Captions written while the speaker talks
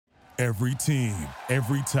Every team,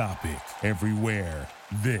 every topic, everywhere.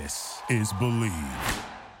 This is Believe.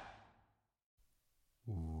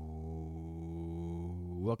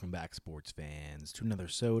 Welcome back, sports fans, to another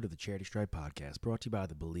SODE of the Charity Stripe podcast, brought to you by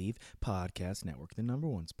the Believe Podcast Network, the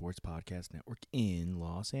 #1 sports podcast network in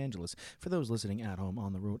Los Angeles. For those listening at home,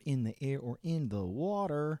 on the road, in the air, or in the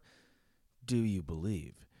water, do you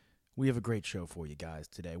believe? We have a great show for you guys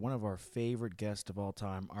today. One of our favorite guests of all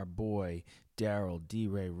time, our boy, Darryl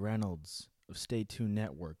D-Ray Reynolds of Stay Tuned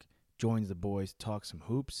Network, joins the boys to talk some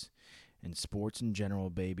hoops and sports in general,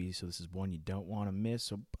 baby. So this is one you don't want to miss.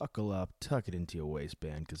 So buckle up, tuck it into your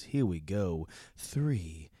waistband, because here we go.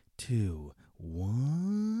 3, 2,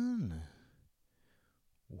 1.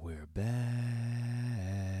 We're back.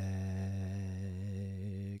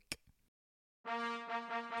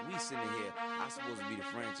 We sitting here, I'm supposed to be the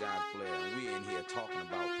franchise player, and we in here talking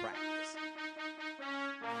about practice. 5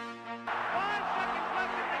 seconds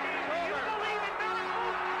left in the game. Do you believe in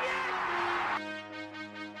miracles? Yes!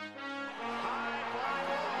 High fly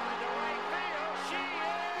ball into right field. She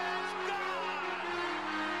is gone!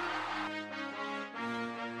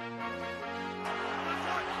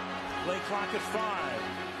 Play clock at 5.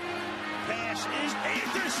 Pass is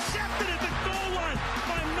intercepted at the goal line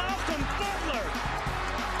by Malcolm Butler.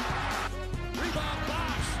 Rebound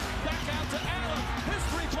box. Back out to Allen. His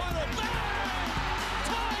three-pointer. Bang!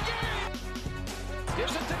 Tie game.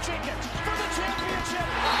 Gives it to Jenkins for the championship.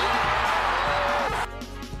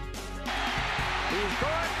 He's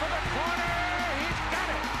going for the corner. He's got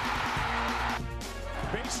it.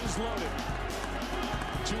 Bases loaded.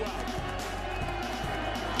 2 out.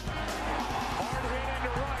 Hard hit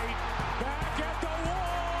into right. Back at the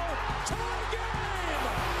wall. Tie game.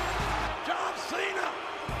 John Cena.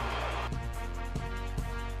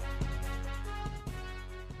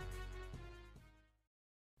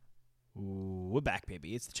 We're back,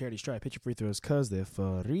 baby. It's the Charity Stripe. Hit your free throws, cuz they're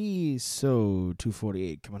free. So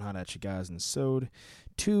 248 coming hot at you guys in SODE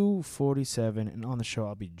 247. And on the show,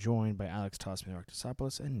 I'll be joined by Alex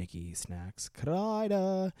Tosman-Arctisopoulos and Nikki Snacks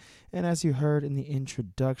Kreider. And as you heard in the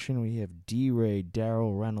introduction, we have D-Ray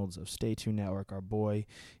Darryl Reynolds of Stay Tuned Network, our boy.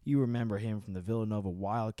 You remember him from the Villanova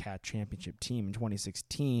Wildcat Championship team in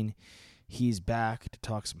 2016. He's back to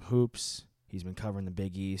talk some hoops. He's been covering the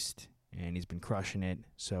Big East, and he's been crushing it.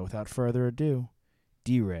 So without further ado,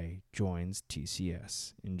 D-Ray joins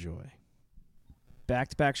TCS. Enjoy.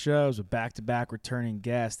 Back-to-back shows with back-to-back returning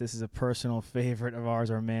guests. This is a personal favorite of ours,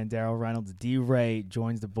 our man Darryl Reynolds. D-Ray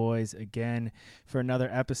joins the boys again for another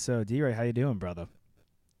episode. D-Ray, how you doing, brother?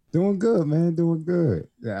 Doing good, man. Doing good.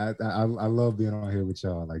 Yeah, I love being on here with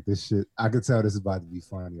y'all. Like, this shit, I could tell this is about to be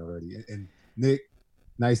funny already. And Nick,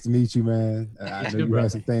 nice to meet you, man. I know you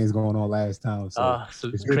had some things going on last time. So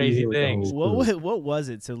some crazy things. What was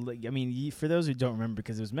it? So, like, I mean, for those who don't remember,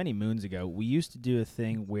 because it was many moons ago, we used to do a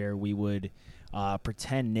thing where we would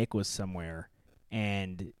pretend Nick was somewhere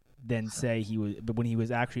and then say he was, but when he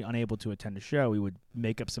was actually unable to attend a show, we would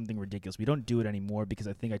make up something ridiculous. We don't do it anymore because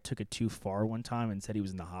I think I took it too far one time and said he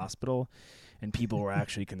was in the hospital, and people were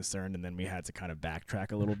actually concerned, and then we had to kind of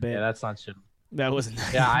backtrack a little bit. Yeah, that's not true. That wasn't.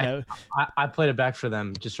 Yeah, I played it back for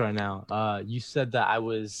them just right now. You said that I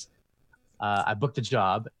booked a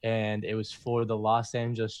job, and it was for the Los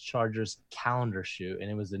Angeles Chargers calendar shoot, and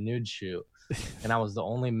it was a nude shoot, and I was the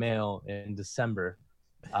only male in December,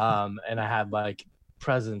 and I had like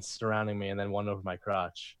presents surrounding me, and then one over my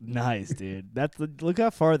crotch. Nice, dude. Look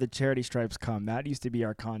how far the Charity Stripes come. That used to be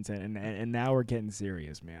our content, and now we're getting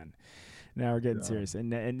serious, man. Now we're getting serious.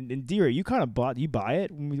 And D-Ray, you kind of buy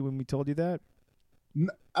it when we told you that?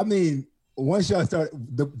 I mean, once y'all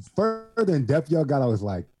started, the further in depth y'all got, I was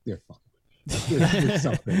like, they're fucking. There's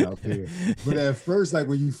something up here. But at first, like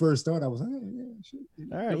when you first started, I was like, yeah, shit.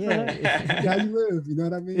 All right, yeah. How you live, you know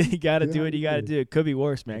what I mean? You got to do what you got to do. It could be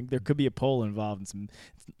worse, man. There could be a poll involved in some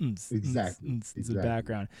exactly.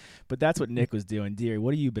 background. But that's what Nick was doing. D-Ray,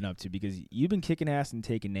 what have you been up to? Because you've been kicking ass and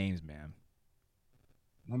taking names, man.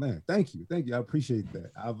 My man, thank you. I appreciate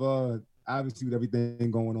that. I've obviously with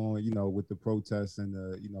everything going on, you know, with the protests and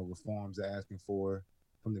the, you know, reforms they're asking for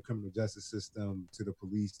from the criminal justice system to the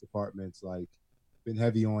police departments, like been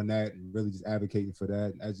heavy on that and really just advocating for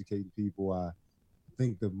that and educating people. I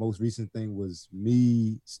think the most recent thing was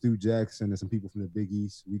me, Stu Jackson, and some people from the Big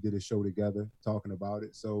East. We did a show together talking about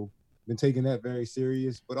it. So been taking that very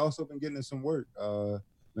serious, but also been getting in some work.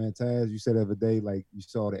 Man, Taz, you said the other day, like you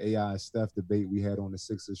saw the AI Steph debate we had on the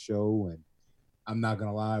Sixers show, and I'm not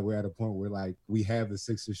gonna lie, we're at a point where like we have the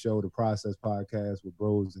Sixers show, the Process podcast with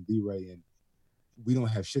Bros and D-Ray, and we don't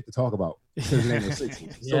have shit to talk about because it ain't no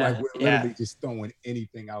Sixers. So like we're literally just throwing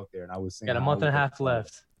anything out there. And I was saying, got a month and a half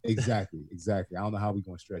left. Exactly. I don't know how we're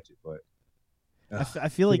gonna stretch it, but I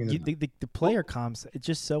feel like figuring it the player comps, it's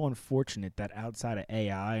just so unfortunate that outside of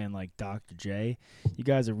AI and like Dr. J, you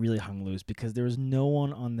guys are really hung loose because there was no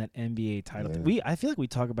one on that NBA title. Yeah. I feel like we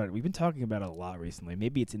talk about it. We've been talking about it a lot recently.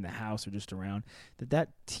 Maybe it's in the house or just around that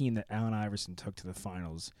team that Allen Iverson took to the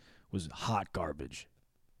finals was hot garbage.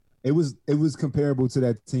 It was comparable to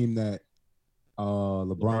that team that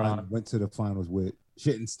LeBron went to the finals with.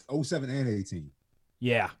 Shit in 07 and 18.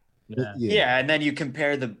 Yeah. Yeah, and then you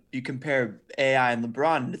compare AI and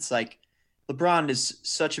LeBron, and it's like LeBron is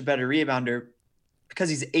such a better rebounder because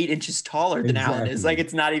he's 8 inches taller than Allen is. Like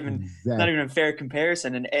it's not even a fair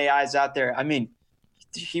comparison. And AI's out there. I mean,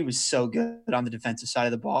 he was so good on the defensive side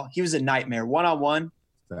of the ball. He was a nightmare. 1-on-1.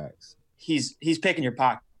 Facts. He's picking your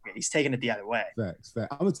pocket. He's taking it the other way. Facts. I'm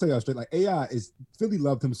gonna tell y'all straight. Like AI Philly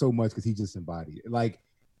loved him so much because he just embodied it. Like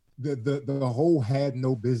the whole had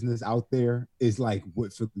no business out there is like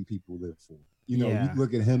what Philly people live for. You know, you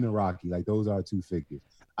look at him and Rocky, like those are two figures.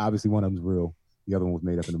 Obviously, one of them's real. The other one was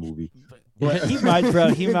made up in the movie. But he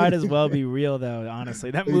might as well be real though.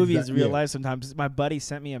 Honestly, that movie is real life. Sometimes my buddy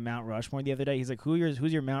sent me a Mount Rushmore the other day. He's like, "Who's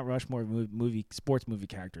your Mount Rushmore sports movie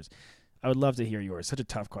characters?" I would love to hear yours. Such a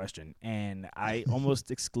tough question, and I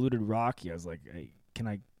almost excluded Rocky. I was like, hey, "Can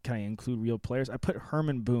I include real players?" I put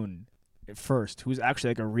Herman Boone at first, who's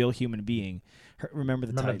actually like a real human being. Remember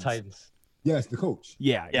the Titans? Yes, the coach.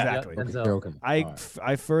 Yeah, exactly. Okay.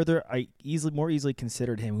 I more easily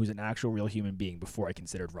considered him, who's an actual real human being, before I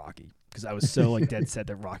considered Rocky, because I was so like dead set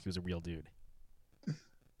that Rocky was a real dude.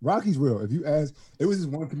 Rocky's real. If you ask, it was this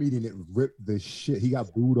one comedian that ripped the shit. He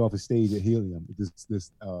got booed off a stage at Helium,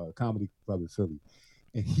 this comedy club in Philly,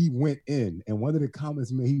 and he went in. And one of the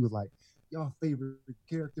comments, man, he was like, "Y'all favorite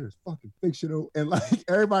character is fucking fictional," and like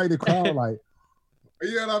everybody in the crowd, like,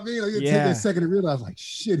 you know what I mean? Like, it took a second to realize, like,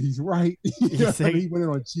 shit, he's right. You know what I mean? He went in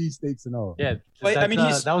on cheesesteaks and all. Yeah,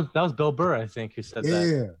 that was Bill Burr, I think, who said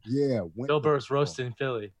that. Yeah. Bill Burr's roasting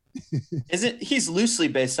Philly. He's loosely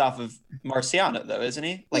based off of Marciano, though, isn't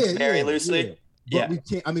he? Like very loosely. Yeah. But we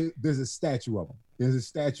can't. I mean, there's a statue of him. There's a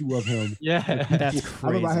statue of him. Yeah, that's crazy. I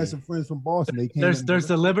remember I had some friends from Boston. They came. There's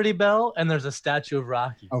the Liberty Bell and there's a statue of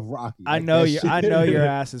Rocky. I know you. I know your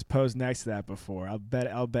ass has posed next to that before. I'll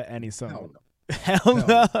bet any song. Hell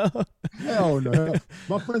no.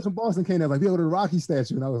 My friends from Boston came there like, "We go to the Rocky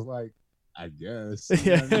statue," and I was like, "I guess." Take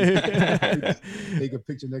a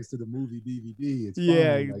picture next to the movie DVD. It's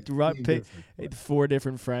fine. Like, 4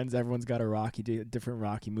 different friends. Everyone's got a different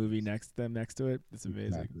Rocky movie next to it. It's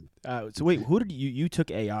amazing. Exactly. So wait, who did you took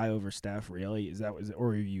AI over Steph? Really?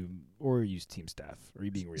 Or are you team Steph? Are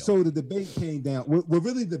you being real? So the debate came down. What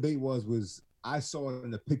really the debate was I saw it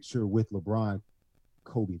in the picture with LeBron,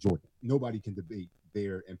 Kobe, Jordan. Nobody can debate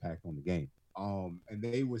their impact on the game. And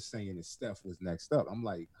they were saying that Steph was next up. I'm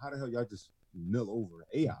like, how the hell y'all just mill over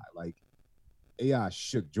AI? Like, AI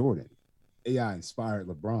shook Jordan. AI inspired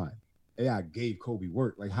LeBron. AI gave Kobe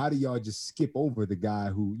work. Like, how do y'all just skip over the guy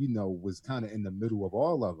who, was kind of in the middle of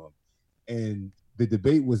all of them? And the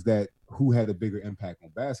debate was that who had a bigger impact on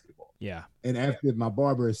basketball. Yeah. And after my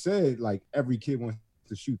barber said, like, every kid wants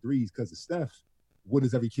to shoot threes because of Steph, what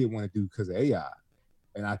does every kid want to do because of AI?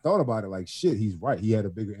 And I thought about it like, shit, he's right. He had a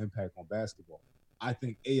bigger impact on basketball. I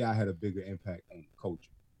think AI had a bigger impact on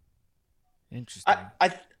culture. Interesting.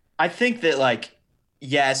 I think that, like,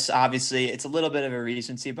 yes, obviously it's a little bit of a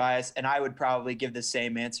recency bias, and I would probably give the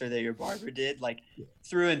same answer that your barber did. Like,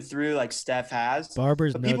 through and through, like Steph has.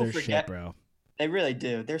 Barbers know their shit, bro. They really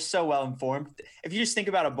do. They're so well informed. If you just think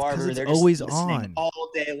about a barber, they're just always listening all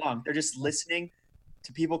day long. They're just listening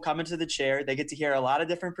to people come into the chair. They get to hear a lot of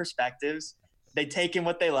different perspectives. They take in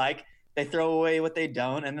what they like, they throw away what they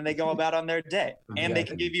don't, and then they go about on their day. And they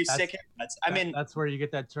can give you sick haircuts. I mean, that's where you get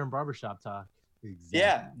that term barbershop talk. Exactly.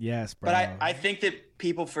 Yeah. Yes, bro. But I think that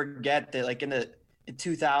people forget that, like, in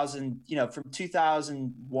 2000, from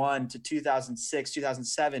 2001 to 2006,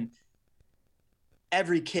 2007,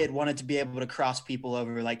 every kid wanted to be able to cross people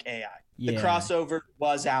over like AI. Yeah. The crossover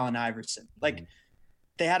was Allen Iverson. Like,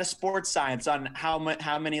 they had a sports science on how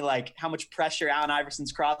much pressure Allen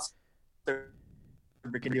Iverson's cross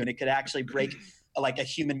could do, and it could actually break like a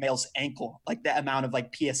human male's ankle, like the amount of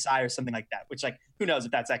like PSI or something like that, which, like, who knows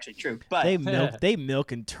if that's actually true. But they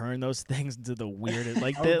milk and turn those things into the weirdest.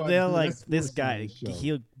 Like they're like, this guy,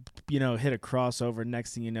 he'll hit a crossover,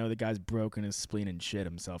 next thing you know, the guy's broken his spleen and shit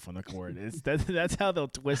himself on the court. That's how they'll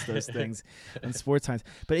twist those things in sports science.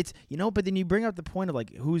 But it's but then you bring up the point of,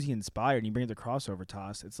 like, who's he inspired, and you bring up the crossover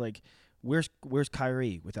toss. It's like, where's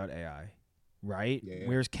Kyrie without AI? right? Yeah.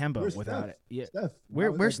 Where's Kemba Where's without Steph? it? Yeah. Steph.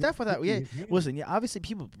 Where's Steph without? Yeah. His hand. Listen, yeah. Obviously,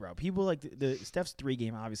 people like the Steph's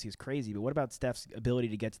 3-game obviously is crazy, but what about Steph's ability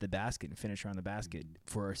to get to the basket and finish around the basket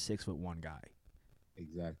for a 6'1" guy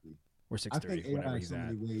Exactly. or I think 6'3", whatever AI in he's so at?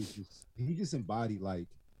 many ways he just embodied like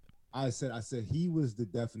I said he was the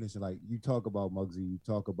definition. Like you talk about Muggsy, you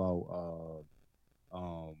talk about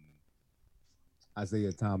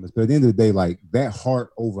Isaiah Thomas, but at the end of the day, like that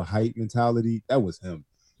heart over height mentality, that was him.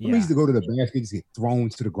 When he Yeah. used to go to the basket, just get thrown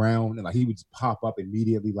to the ground, and like he would just pop up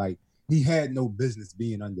immediately. Like he had no business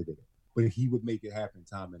being under there, but he would make it happen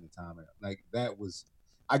time in and time out. Like that was,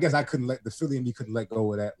 I guess I couldn't let the Philly and me couldn't let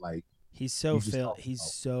go of that. Like He's so you just Phil. talked He's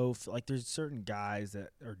about. so like. There's certain guys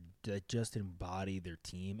that just embody their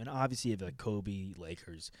team, and obviously you have like Kobe,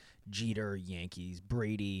 Lakers, Jeter, Yankees,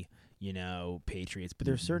 Brady, Patriots. But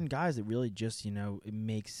there's certain guys that really just it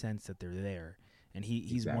makes sense that they're there, and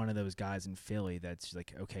he's one of those guys in Philly that's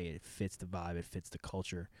like, okay, it fits the vibe, it fits the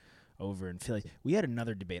culture. Over in Philly, we had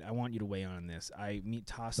another debate. I want you to weigh in on this.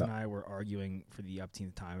 Toss and I were arguing for the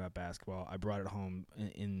upteenth time about basketball. I brought it home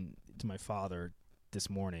to my father this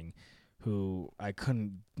morning, who I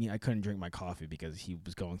couldn't drink my coffee because he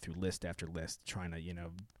was going through list after list trying to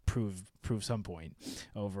prove some point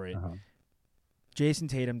over it. Jason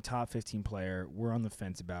Tatum, top 15 player. We're on the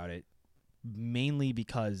fence about it, mainly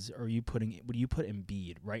because would you put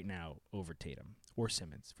Embiid right now over Tatum or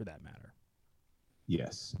Simmons for that matter?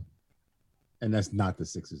 Yes, and that's not the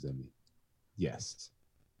Sixers in me. Yes,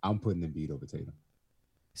 I'm putting Embiid over Tatum.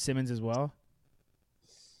 Simmons as well.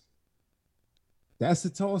 That's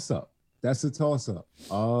a toss up. It's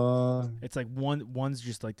like one's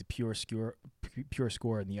just like the pure score,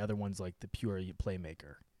 and the other one's like the pure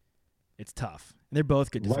playmaker. It's tough. And they're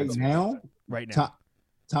both good defensemen. Right now.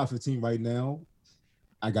 Top 15 right now,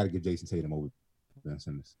 I got to give Jason Tatum over Ben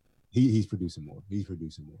Simmons. He's producing more.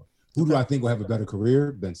 Who do I think will have a better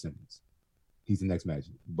career? Ben Simmons. He's the next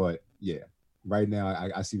Magic. But yeah, right now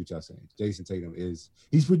I see what y'all saying. Jason Tatum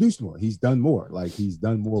he's produced more. He's done more. Like he's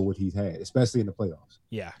done more what he's had, especially in the playoffs.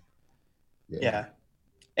 Yeah.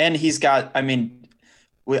 And he's got,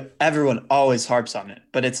 everyone always harps on it,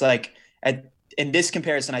 but it's like in this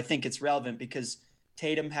comparison, I think it's relevant because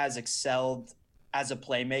Tatum has excelled as a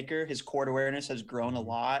playmaker. His court awareness has grown a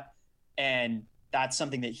lot, and that's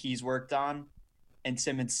something that he's worked on. And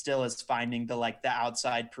Simmons still is finding the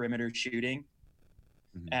outside perimeter shooting.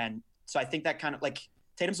 And so I think that kind of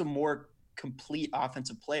Tatum's a more complete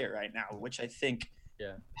offensive player right now, which I think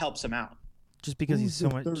helps him out. Just because he's so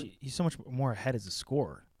much more ahead as a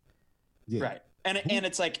scorer. Yeah. Right. And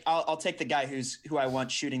it's like I'll take the guy who I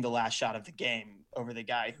want shooting the last shot of the game over the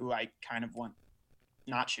guy who I kind of want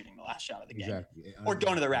not shooting the last shot of the game. Or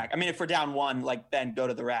going to the rack. If we're down one, Ben, go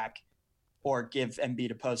to the rack or give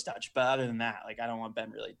Embiid a post touch. But other than that, I don't want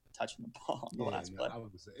Ben really touching the ball on the last play. I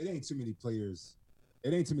would say it ain't too many players.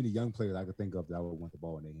 It ain't too many young players I could think of that I would want the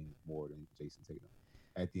ball in their hands more than Jason Tatum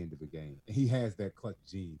at the end of the game. And he has that clutch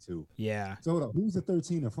gene too. Yeah. So hold up, who's the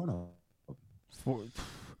 13 in front of him?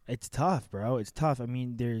 It's tough, bro. It's tough.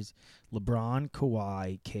 There's LeBron,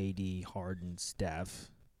 Kawhi, KD, Harden, Steph.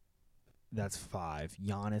 That's 5.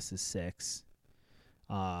 Giannis is 6.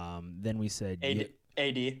 Then we said AD.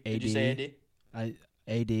 Did you say AD?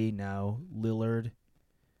 AD, no. Lillard,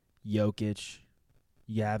 Jokic,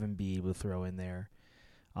 Yavin Embiid we'll throw in there.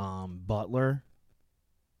 Butler.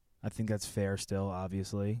 I think that's fair still,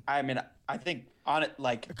 obviously. I think on it,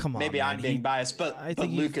 come on, maybe man. I'm being biased, but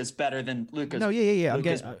Luka's better than Luka's. No, yeah.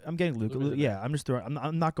 I'm getting Luka. Yeah, I'm just throwing.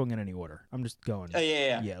 I'm not going in any order. I'm just going.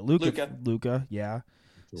 Yeah. Luka. Yeah.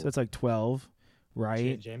 Sure. So it's like 12, right? Did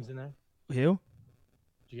you get James in there? Who?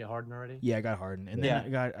 Did you get Harden already? Yeah, I got Harden, and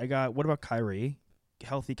then I got. What about Kyrie?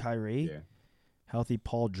 Healthy Kyrie. Yeah. Healthy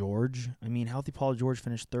Paul George. Healthy Paul George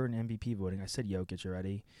finished 3rd in MVP voting. I said Jokic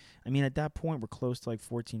already. At that point, we're close to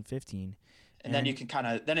 14, 15. And then you can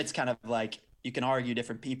it's kind of like you can argue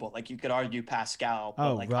different people. You could argue Pascal.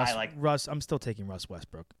 But Russ. I'm still taking Russ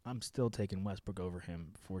Westbrook. I'm still taking Westbrook over him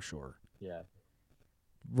for sure. Yeah.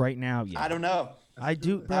 Right now, yeah. I don't know. I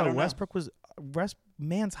do, bro. Westbrook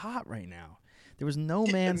man's hot right now. There was no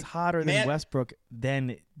man's hotter than Westbrook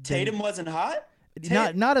than Tatum wasn't hot?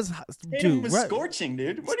 Not as hot. Tatum was scorching,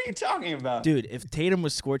 dude. What are you talking about? Dude, if Tatum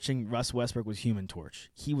was scorching, Russ Westbrook was Human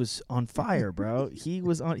Torch. He was on fire, bro.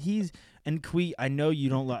 And I know you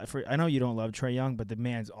don't love Trae Young, but the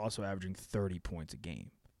man's also averaging 30 points a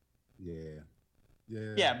game.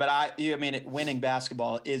 Yeah, but winning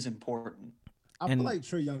basketball is important. I feel like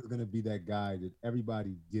Trae Young is going to be that guy that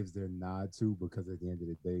everybody gives their nod to because at the end of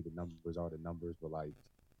the day, the numbers are the numbers. But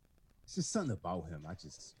it's just something about him.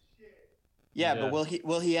 Yeah, but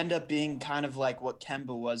will he end up being kind of like what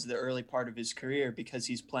Kemba was the early part of his career because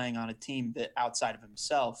he's playing on a team that outside of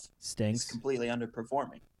himself Stinks. is completely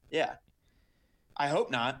underperforming? Yeah. I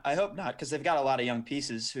hope not. Because they've got a lot of young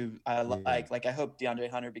pieces who I like. Like I hope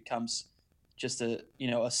DeAndre Hunter becomes just a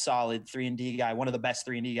solid 3-and-D guy, one of the best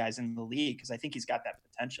 3-and-D guys in the league because I think he's got that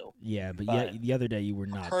potential. Yeah, but the other day you were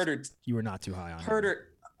not too high on him.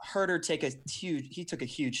 Herder took a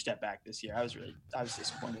huge step back this year. I was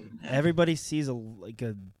disappointed in him. Everybody sees a white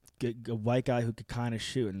guy who could kind of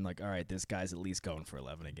shoot and like, all right, this guy's at least going for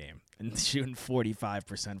 11 a game and shooting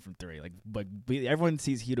 45% from three. Like, but everyone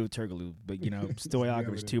sees Hito Turkoglu, but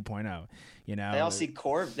Stojakovic 2.0. They all see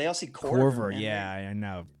Korver. Yeah, I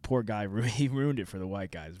know. Poor guy, he ruined it for the white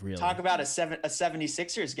guys. Really. Talk about a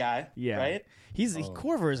 76ers guy. Yeah, right.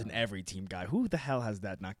 Korver is an every team guy. Who the hell has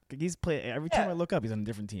that? He's played every time I look up. He's on a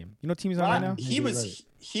different team. You know what team he's on right now? He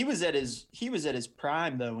was at his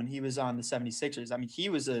prime though when he was on the 76ers. I mean, he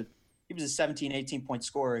was a 17, 18 point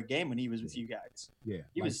scorer a game when he was with you guys. Yeah,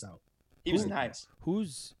 he was nice.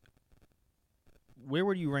 Where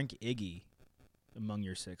would you rank Iggy among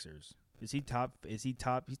your Sixers? Is he top? He's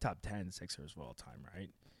top 10 Sixers of all time, right?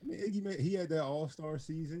 I mean, Iggy, he had that All-Star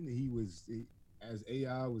season. As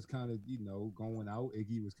AI was kind of, going out,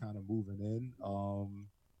 Iggy was kind of moving in.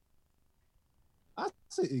 I'd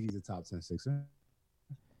say Iggy's a top 10 Sixer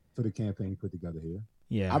for the campaign he put together here.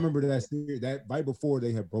 Yeah. I remember that series, that right before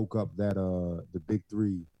they had broke up that the Big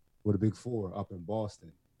Three or the Big Four up in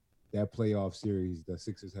Boston. That playoff series, the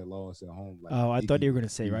Sixers had lost at home. I thought you were going to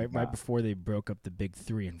say right before they broke up the Big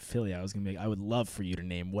Three in Philly. I would love for you to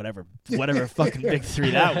name whatever fucking Big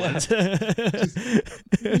Three that was.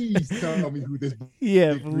 Please tell me who this.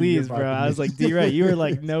 Yeah, please, bro. I was like, D-Ray, you were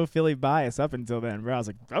like no Philly bias up until then, bro. I was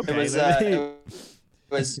like, okay.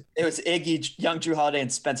 It was Iggy, young Drew Holiday, and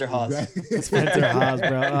Spencer Hawes. Exactly. Spencer Hawes,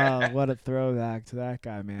 bro. Oh, what a throwback to that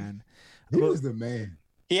guy, man. He was the man.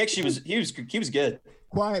 He actually was. He was good.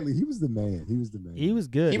 Quietly, he was the man. He was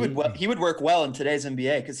good. He would work well in today's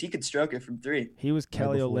NBA because he could stroke it from three. He was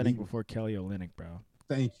Kelly Olynyk before Kelly Olynyk, bro.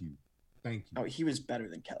 Thank you. Oh, he was better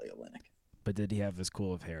than Kelly Olynyk. But did he have as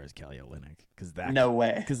cool of hair as Kelly Olynyk? No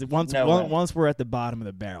way. Because once we're at the bottom of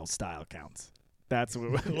the barrel, style counts. That's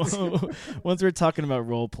what once we're talking about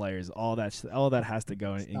role players, all that has to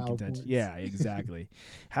go in contention. Yeah, exactly.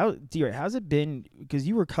 How's it been? Because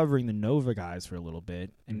you were covering the Nova guys for a little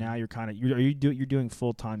bit, and now you're doing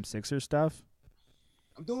full-time Sixer stuff.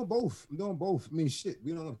 I'm doing both. I mean, shit.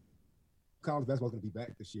 We don't know. College basketball's gonna be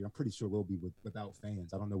back this year. I'm pretty sure we'll be without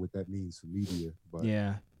fans. I don't know what that means for media, but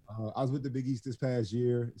yeah. I was with the Big East this past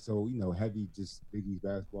year, so heavy just Big East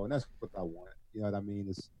basketball, and that's what I want. You know what I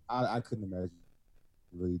mean? I couldn't imagine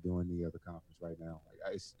really doing the other conference right now.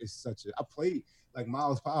 Like it's such a. I played like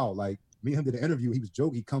Miles Powell. Like me and him did an interview. He was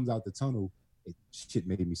joking. He comes out the tunnel. Shit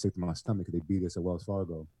made me sick to my stomach because they beat us at Wells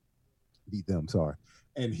Fargo. Beat them, sorry.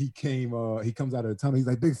 And he comes out of the tunnel. He's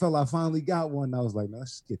like, "Big fella, I finally got one." And I was like, "Man,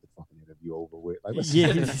 let's get the fucking interview over with." Like,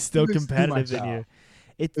 he's still competitive than you.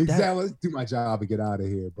 Exactly. Let's do my job and get out of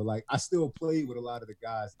here. But like, I still played with a lot of the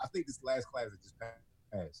guys. I think this last class that just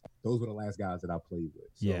passed. Those were the last guys that I played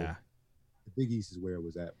with. So, yeah. The Big East is where it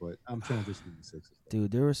was at, but I'm transitioning to Sixers. Dude,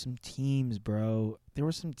 there were some teams, bro. There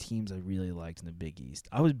were some teams I really liked in the Big East.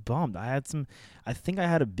 I was bummed. I think I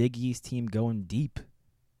had a Big East team going deep.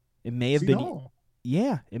 It may have been,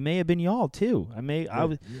 yeah. It may have been y'all too. At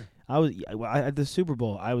the Super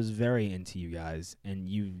Bowl, I was very into you guys, and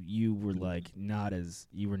you were like not as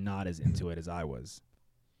into it as I was.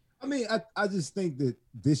 I mean, I just think that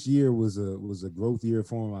this year was a growth year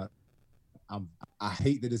for them. I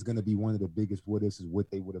hate that it's going to be one of the biggest what-ifs is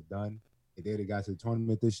what they would have done if they had got to the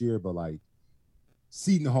tournament this year. But, like,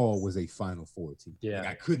 Seton Hall was a Final Four team. Yeah. Like,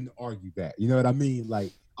 I couldn't argue that. You know what I mean?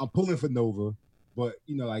 Like, I'm pulling for Nova, but,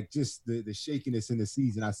 like, just the shakiness in the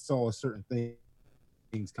season, I saw certain things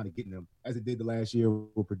kind of getting them, as it did the last year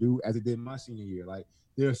with Purdue, as it did my senior year. Like,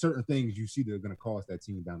 there are certain things you see that are going to cost that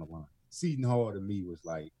team down the line. Seton Hall, to me, was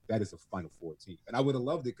like, that is a Final Four team. And I would have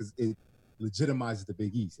loved it because it legitimizes the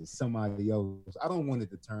Big East and somebody else. I don't want it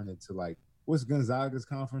to turn into like what's Gonzaga's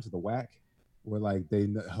conference, the WAC, where like they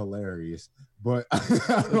hilarious, but I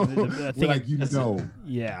think like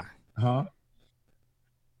yeah, huh?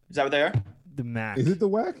 Is that what they are? The MAC. Is it the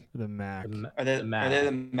WAC? The MAC. Are they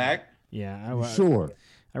the MAC? Yeah, sure.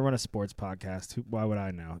 I run a sports podcast. Why would I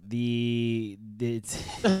know?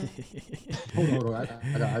 Hold on.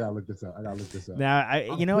 I gotta look this up. Now,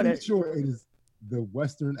 you know what? Sure, it is. the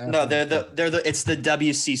Western. No, it's the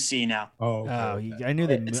WCC now. Oh, okay. I knew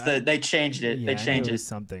They changed it. Yeah, they I knew changed it it was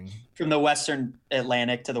something. from the Western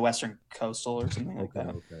Atlantic to the Western Coastal or something like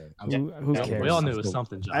that. Okay. Who cares? We all knew it was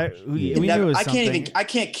something, Josh. We knew it was something. I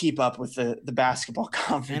can't keep up with the basketball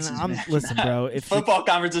conferences. And man. listen, bro. If Football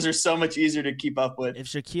conferences are so much easier to keep up with. If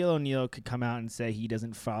Shaquille O'Neal could come out and say he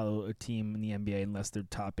doesn't follow a team in the NBA unless they're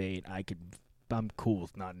top 8, I'm cool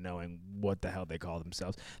with not knowing what the hell they call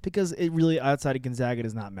themselves, because it really, outside of Gonzaga,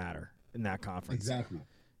 does not matter in that conference. Exactly.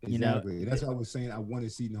 You know? That's what I was saying. I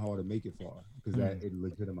wanted Seton Hall to make it far because that it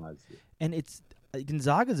legitimized it. And it's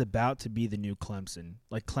Gonzaga is about to be the new Clemson.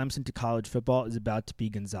 Like Clemson to college football is about to be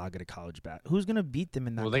Gonzaga to college bat. Who's going to beat them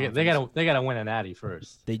in that? Well, conference? they gotta win a natty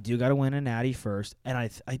first. They do got to win a natty first. And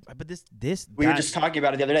but we were just talking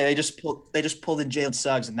about it the other day. They just pulled in Jalen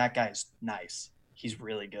Suggs, and that guy's nice. He's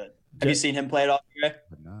really good. Have you seen him play at all today?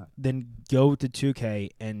 Then go to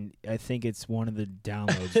 2K, and I think it's one of the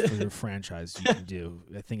downloads for your franchise you can do.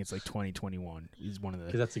 I think it's like 2021 is one of the.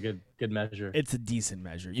 Because that's a good measure. It's a decent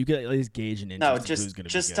measure. You can at least gauge an interest. No, of who's going to be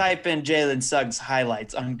just good. type in Jalen Suggs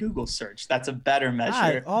highlights on Google search. That's a better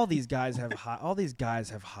measure. All these guys have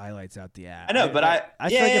highlights out the ass. I know, but I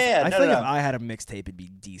feel like if I had a mixtape, it'd be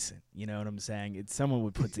decent. You know what I'm saying? Someone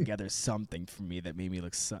would put together something for me that made me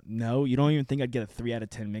look. No, you don't even think I'd get a 3 out of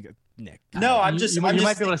 10 Nick. No, I'm you just. might be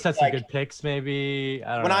able to set some like, good picks, maybe.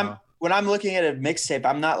 I don't know. When I'm looking at a mixtape,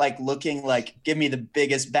 I'm not like looking like give me the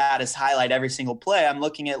biggest, baddest highlight every single play. I'm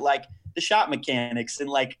looking at like the shot mechanics and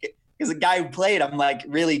like because the guy who played, I'm like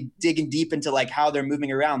really digging deep into like how they're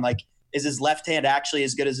moving around. Like, is his left hand actually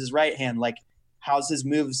as good as his right hand? Like, how's his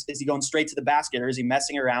moves? Is he going straight to the basket or is he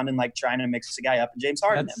messing around and like trying to mix the guy up? And James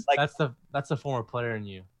Harden, that's the former player in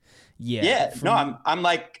you. Yeah. No,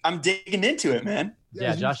 I'm digging into it, man.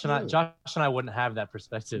 Yeah, Josh and I wouldn't have that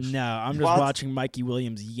perspective. No, I'm just watching Mikey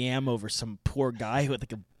Williams yam over some poor guy with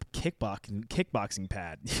like a kickboxing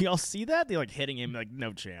pad. Y'all see that? They're like hitting him like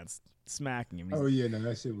no chance, smacking him. Oh yeah, no,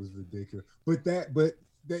 that shit was ridiculous. But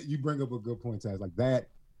that you bring up a good point, Taz. Like that,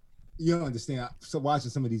 you don't understand. So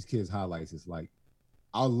watching some of these kids' highlights, it's like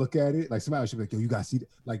I'll look at it like somebody should be like, yo, you gotta see that.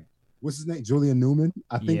 Like, what's his name? Julian Newman,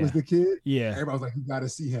 I think was the kid. Yeah. Everybody was like, you gotta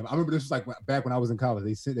see him. I remember this was like back when I was in college.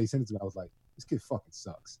 They sent it to me. I was like, this kid fucking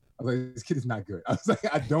sucks. I was like, this kid is not good. I was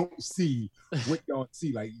like, I don't see what y'all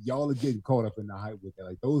see. Like, y'all are getting caught up in the hype with that.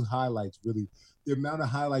 Like, those highlights really, the amount of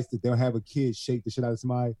highlights that they'll have a kid shake the shit out of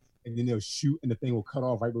somebody and then they'll shoot and the thing will cut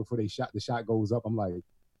off right before the shot goes up. I'm like,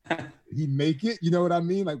 he make it? You know what I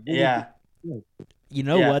mean? Like, yeah. You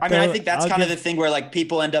know what? I mean, I think that's kind of the thing where like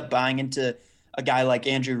people end up buying into a guy like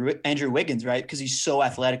Andrew Wiggins, right? Because he's so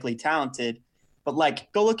athletically talented. But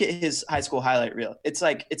like, go look at his high school highlight reel. It's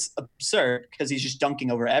like it's absurd because he's just dunking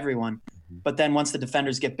over everyone. But then once the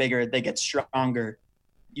defenders get bigger, they get stronger.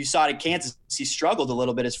 You saw it at Kansas. He struggled a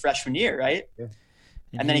little bit his freshman year, right? Yeah.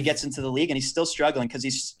 And then he gets into the league and he's still struggling because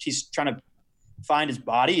he's trying to find his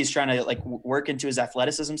body. He's trying to like work into his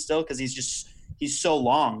athleticism still because he's so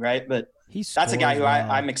long, right? But that's a guy who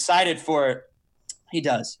I'm excited for. He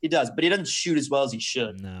does, but he doesn't shoot as well as he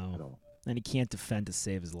should. No, and he can't defend to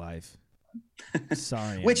save his life.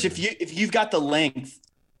 Sorry. Which if you've got the length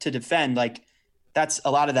to defend, like that's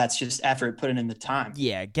a lot of that's just effort putting in the time.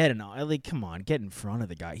 Yeah, come on, get in front of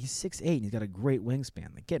the guy. He's 6'8", and he's got a great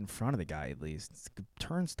wingspan. Like, get in front of the guy at least. It's a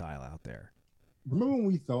turnstile out there. Remember when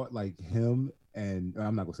we thought like him and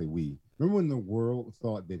I'm not gonna say we. Remember when the world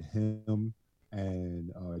thought that him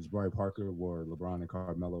and Jabari Parker were LeBron and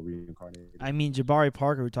Carmelo reincarnated? I mean, Jabari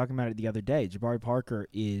Parker. We were talking about it the other day. Jabari Parker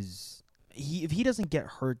is. If he doesn't get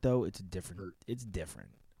hurt though, it's different. It's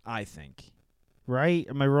different, I think. Right?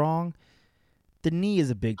 Am I wrong? The knee is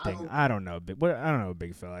a big thing. I don't know,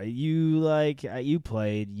 big fella. You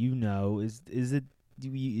played. You know, is it? Are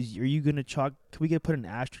you gonna chalk? Can we put an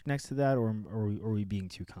asterisk next to that, or are we being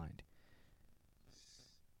too kind?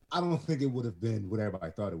 I don't think it would have been what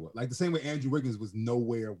everybody thought it would. Like the same way Andrew Wiggins was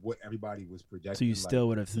nowhere what everybody was projecting. So you still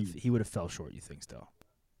would have. He would have fell short. You think still?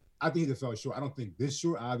 I think he fell short. I don't think this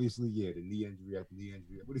short. Obviously, yeah, the knee injury after knee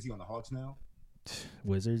injury. What is he on the Hawks now?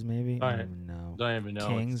 Wizards, maybe. I don't even know.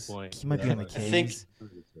 Kings. He might be on the Kings. I think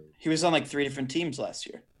he was on like 3 different teams last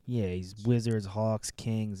year. Yeah, he's Wizards, Hawks,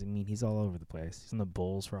 Kings. I mean, he's all over the place. He's on the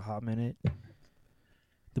Bulls for a hot minute.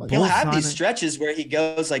 He'll have these stretches where he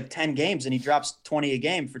goes like 10 games and he drops 20 a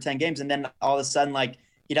game for 10 games, and then all of a sudden, like,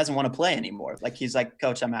 he doesn't want to play anymore. Like he's like,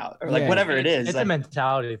 coach, I'm out, or like whatever it is. It's like, a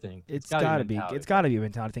mentality thing. It's gotta be. It's gotta be a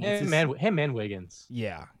mentality thing. Him and Wiggins.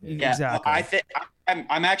 Yeah, exactly. Well, I think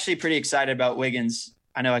I'm actually pretty excited about Wiggins.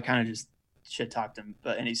 I know I kind of just shit talked him,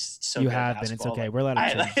 and he's so. You good have at been. It's basketball. okay. We're allowed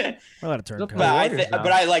to turn. We're allowed to turn.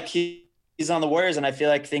 But I like he's he's on the Warriors, and I feel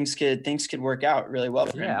like things could work out really well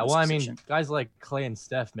for him. Yeah, in this well, I position. mean, guys like Clay and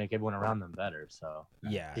Steph make everyone around them better. So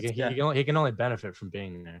Yeah. he can only benefit from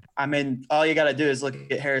being there. I mean, all you got to do is look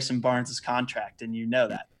at Harrison Barnes' contract, and you know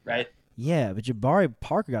that, right? Yeah, but Jabari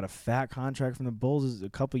Parker got a fat contract from the Bulls a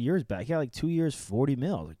couple years back. He got like 2 years, $40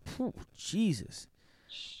 million. Like, phew, Jesus.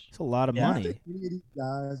 It's a lot of money. Do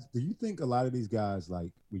you think a lot of these guys,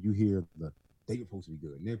 like, when you hear they're supposed to be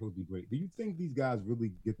good and they're supposed to be great, do you think these guys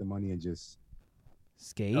really get the money and just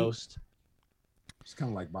skate? Coast. Just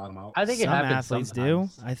kind of like bottom out? I think Some it happens athletes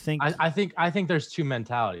sometimes. do. I think there's two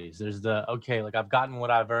mentalities. There's okay, like I've gotten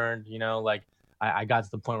what I've earned, like I got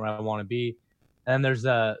to the point where I want to be. And there's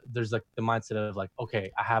like the mindset of like,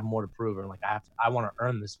 okay, I have more to prove, and like I want to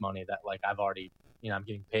earn this money that like I've already, I'm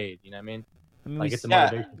getting paid. You know what I mean? Like it's a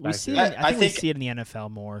motivation we see. factor. I think we see it in the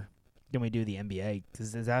NFL more than we do the NBA.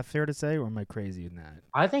 Is that fair to say, or am I crazy in that?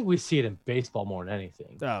 I think we see it in baseball more than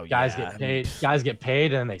anything. Oh, guys yeah. get paid. Guys get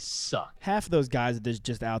paid, and they suck. Half of those guys are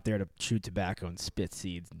just out there to chew tobacco and spit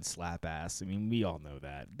seeds and slap ass. I mean, we all know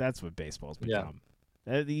that. That's what baseball's become.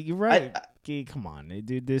 You're right. Come on,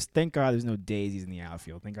 dude. Thank God there's no daisies in the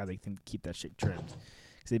outfield. Thank God they can keep that shit trimmed,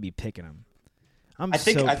 because they'd be picking them. I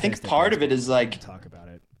think part of it is like talk about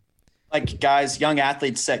it. Like guys, young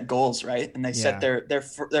athletes set goals, right? And they set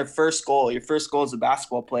their first goal. Your first goal as a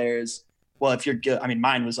basketball player is, well, if you're good. I mean,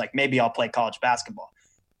 mine was like, maybe I'll play college basketball.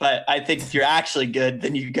 But I think if you're actually good,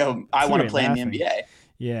 then you go, I want to play in the NBA.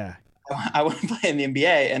 Yeah. I want to play in the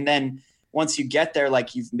NBA. And then once you get there, like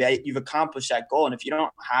you've accomplished that goal. And if you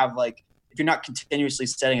don't have if you're not continuously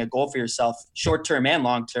setting a goal for yourself, short term and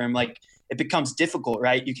long term, like it becomes difficult,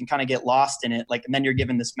 right? You can kind of get lost in it, and then you're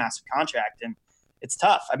given this massive contract, and it's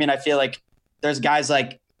tough. I mean, I feel like there's guys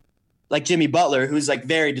like Jimmy Butler, who's like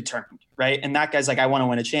very determined, right? And that guy's like, I want to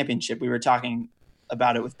win a championship. We were talking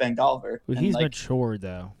about it with Ben Golliver. Well, he's mature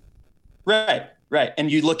though. Right. And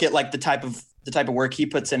you look at like the type of work he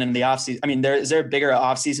puts in the offseason. I mean, is there a bigger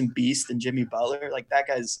offseason beast than Jimmy Butler? Like that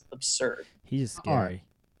guy's absurd. He's scary.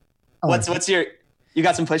 What's your? You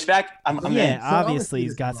got some pushback? I'm in. Obviously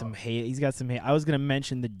he's got some hate. I was gonna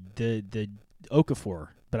mention the Okafor,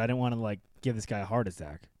 but I didn't want to give this guy a heart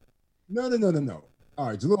attack. No. All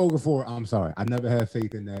right, Jahlil Okafor, I'm sorry. I never had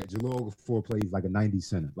faith in that. Jahlil Okafor plays like a 90s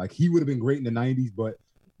center. Like he would have been great in the 90s, but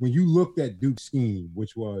when you looked at Duke's scheme,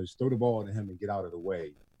 which was throw the ball to him and get out of the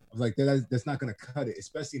way, I was like, that's not going to cut it,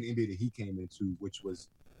 especially in the NBA that he came into, which was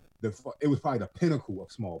it was probably the pinnacle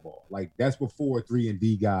of small ball. Like that's before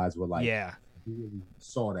 3-and-D guys were really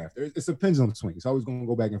sought after. It's a pendulum swing. It's always going to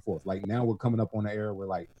go back and forth. Like now we're coming up on an era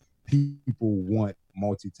where people want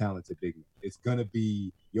multi-talented big men. It's going to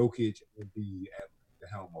be Jokic and be at the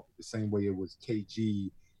helm of it, the same way it was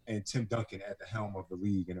KG and Tim Duncan at the helm of the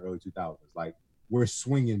league in the early 2000s. Like we're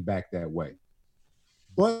swinging back that way.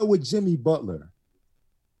 But with Jimmy Butler,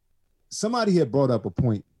 somebody had brought up a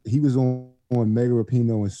point. He was on Mega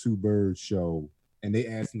Rapinoe and Sue Bird's show, and they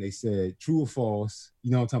asked him, they said, true or false?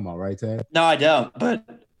 You know what I'm talking about, right, Tad? No, I don't, but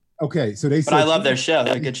okay, so they said, but I love their show.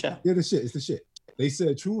 They're a good show. Yeah, it's the shit. They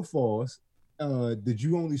said, true or false, did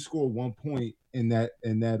you only score 1 point in that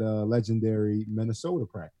legendary Minnesota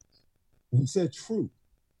practice? And he said true.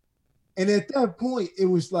 And at that point, it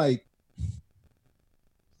was like,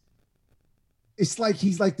 it's like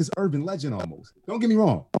he's like this urban legend almost. Don't get me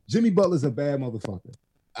wrong. Jimmy Butler's a bad motherfucker.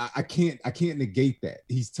 I can't negate that.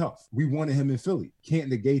 He's tough. We wanted him in Philly. Can't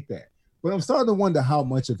negate that. But I'm starting to wonder how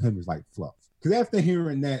much of him is like fluff. Because after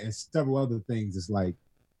hearing that and several other things, it's like,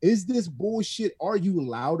 is this bullshit? Are you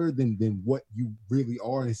louder than what you really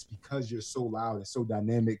are? And it's because you're so loud and so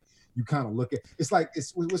dynamic. You kind of look at it's like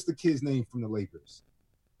what's the kid's name from the Lakers?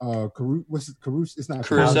 Caruso? It's not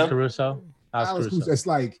Caruso. It's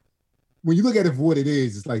like when you look at it for what it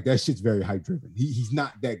is, it's like that shit's very hype driven. He's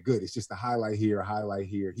not that good. It's just a highlight here, a highlight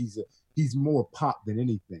here. He's more pop than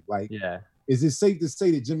anything. Like, is it safe to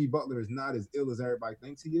say that Jimmy Butler is not as ill as everybody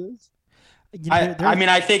thinks he is? I mean,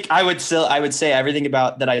 I think I would say everything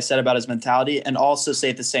about that I said about his mentality, and also say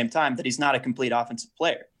at the same time that he's not a complete offensive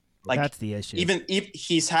player. Like that's the issue. Even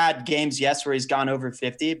he's had games, yes, where he's gone over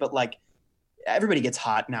 50, but like everybody gets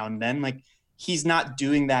hot now and then. Like he's not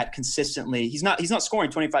doing that consistently. He's not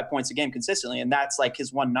scoring 25 points a game consistently, and that's like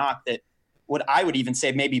his one knock. That what I would even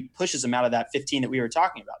say maybe pushes him out of that 15 that we were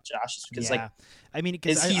talking about, Josh, is because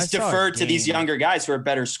he's deferred to these younger guys who are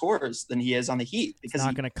better scorers than he is on the Heat. Because he's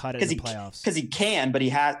not going to cut it in the playoffs. Because he can, but he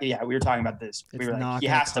has. Yeah, we were talking about this. He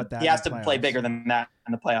has to play bigger than that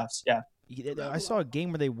in the playoffs. Yeah. I saw a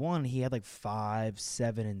game where they won. He had like 5,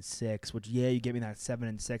 7, and 6. Which you get me that 7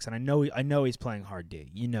 and 6, and I know he's playing hard D.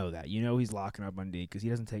 You know that. You know he's locking up on D because he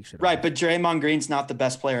doesn't take shit. Right, off. but Draymond Green's not the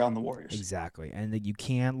best player on the Warriors. Exactly, and you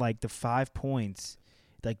can't the 5 points.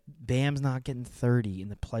 Like Bam's not getting 30 in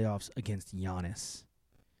the playoffs against Giannis.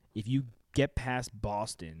 If you get past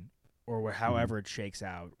Boston or however it shakes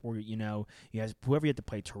out, or you guys whoever you have to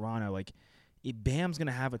play Toronto, Bam's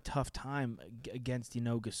gonna have a tough time against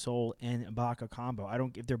Gasol and Ibaka combo.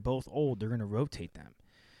 If they're both old, they're gonna rotate them.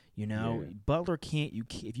 Butler can't.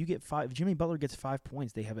 If Jimmy Butler gets 5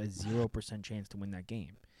 points, they have a 0% chance to win that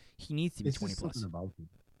game. He needs to be 20 plus.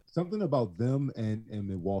 Something about them and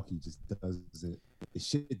Milwaukee just doesn't. The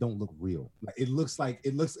shit don't look real.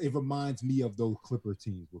 It reminds me of those Clipper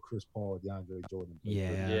teams with Chris Paul, DeAndre Jordan,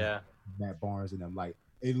 Matt Barnes, and them.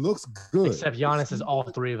 It looks good. Except Giannis is all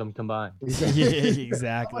 3 of them combined.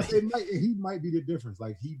 Exactly. He might be the difference.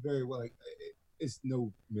 He very well. It's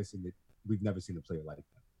no missing it. We've never seen a player like that.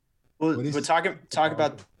 Well, we're talk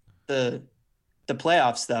about the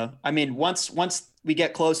playoffs though. I mean, once we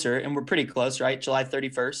get closer, and we're pretty close, right? July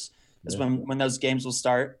 31st is when those games will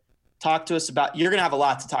start. Talk to us about. You're gonna have a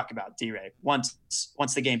lot to talk about, D-Ray. Once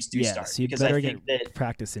the games do start, so you better get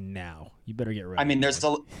practicing now. You better get ready. I mean, there's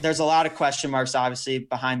a lot of question marks, obviously,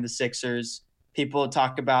 behind the Sixers. People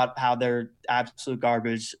talk about how they're absolute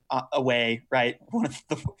garbage away, right? One of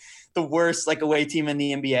the worst away team in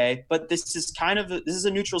the NBA. But this is a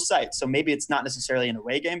neutral site, so maybe it's not necessarily an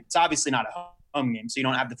away game. It's obviously not a home game, so you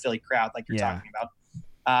don't have the Philly crowd like you're talking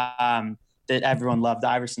about. That everyone loved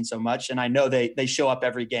Iverson so much, and I know they show up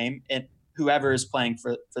every game, and whoever is playing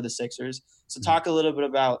for the Sixers. So talk a little bit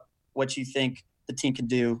about what you think the team can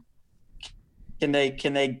do. Can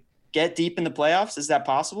they get deep in the playoffs? Is that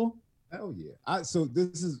possible? Hell yeah! So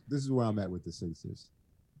this is where I'm at with the Sixers.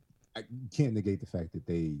 I can't negate the fact that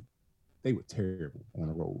they were terrible on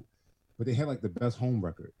the road, but they had the best home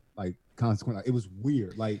record. Consequently, it was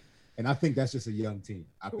weird. And I think that's just a young team.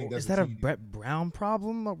 I think that's is that a Brett Brown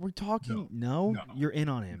problem? Are we talking? No, you're in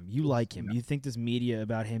on him. You like him. You think this media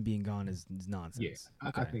about him being gone is nonsense. Yeah,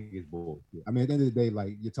 okay. I think it's bullshit. I mean, at the end of the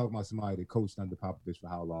day, you're talking about somebody that coached under Popovich for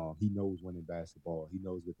how long. He knows winning basketball. He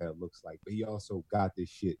knows what that looks like. But he also got this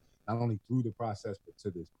shit not only through the process but to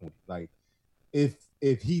this point. If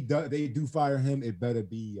they do fire him, it better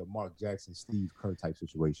be a Mark Jackson, Steve Kerr type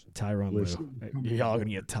situation. Tyronn Lue. Y'all gonna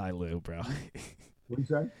get Ty Lue, bro. What do you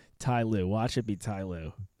say? Ty Lue. Watch it be Ty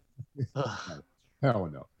Lue. Hell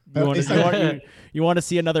no. You want to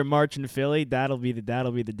see another march in Philly? That'll be the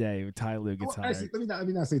day Ty Lue gets hired. Actually, let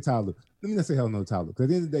me not say Ty Lue. Let me not say hell no Ty Lue. Because at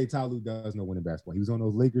the end of the day, Ty Lue does know winning basketball. He was on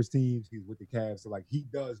those Lakers teams. He's with the Cavs. So he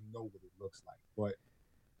does know what it looks like. But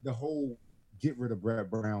the whole get rid of Brett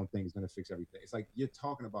Brown thing is going to fix everything. It's you're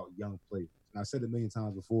talking about young players. And I said it a million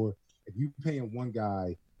times before, if you're paying one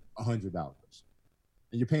guy $100 and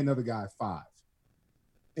you're paying another guy $5,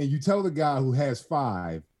 and you tell the guy who has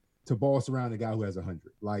 $5 to boss around the guy who has $100,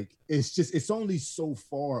 it's only so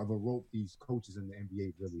far of a rope these coaches in the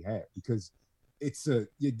NBA really have, because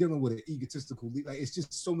you're dealing with an egotistical league. It's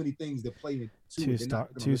just so many things that play into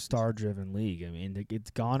two star driven league. I mean, it's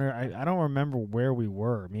gone. I don't remember where we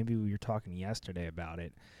were. Maybe we were talking yesterday about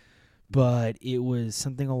it, but it was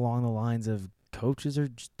something along the lines of coaches are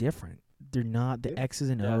just different. They're not the X's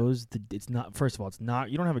and O's. It's not. First of all, it's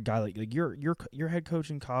not. You don't have a guy like your head coach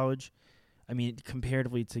in college. I mean,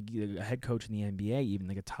 comparatively to a head coach in the NBA, even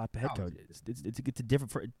a top head coach, it's a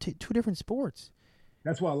different two different sports.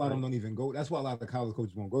 That's why a lot of them don't even go. That's why a lot of the college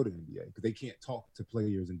coaches won't go to the NBA, because they can't talk to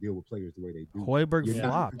players and deal with players the way they do. Hoiberg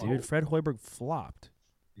flopped, dude. Fred Hoiberg flopped.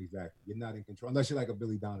 Exactly. You're not in control unless you're like a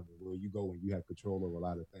Billy Donovan, where you go and you have control over a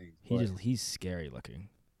lot of things. He's scary looking.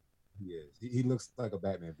 He is. He looks like a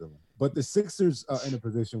Batman villain. But the Sixers are in a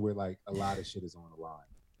position where a lot of shit is on the line,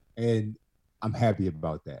 and I'm happy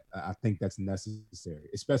about that. I think that's necessary,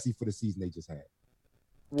 especially for the season they just had.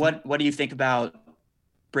 What do you think about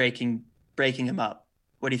breaking him up?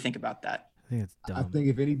 What do you think about that? I think it's dumb. I think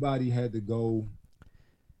if anybody had to go,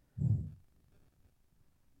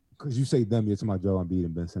 because you say them, you're talking about Joel Embiid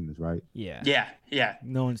and Ben Simmons, right? Yeah. Yeah.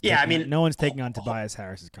 No one's taking on Tobias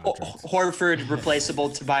Harris's contract. Horford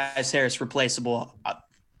replaceable, Tobias Harris replaceable,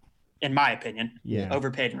 in my opinion. Yeah.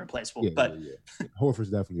 Overpaid and replaceable. Yeah.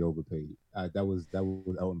 Horford's definitely overpaid. That was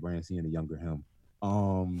Elton Brand seeing a younger him.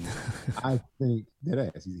 I think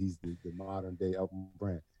he's the modern day Elton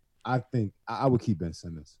Brand. I think I would keep Ben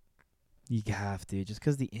Simmons. You have to, just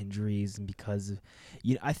because the injuries and because of,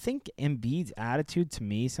 I think Embiid's attitude to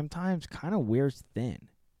me sometimes kind of wears thin.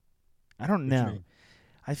 I don't know.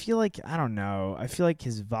 I feel like, I don't know. I feel like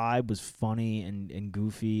his vibe was funny and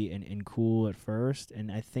goofy and cool at first,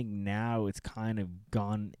 and I think now it's kind of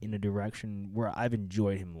gone in a direction where I've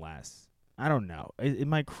enjoyed him less. I don't know.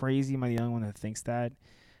 Am I crazy? Am I the only one that thinks that?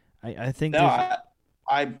 I think No,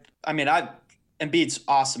 I mean, Embiid's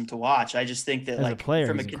awesome to watch. I just think that as like a player,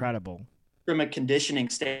 from he's incredible. From a conditioning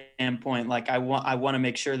standpoint, like I want to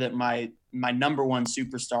make sure that my number one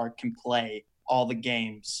superstar can play all the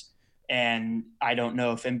games. And I don't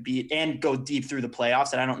know if Embiid and go deep through the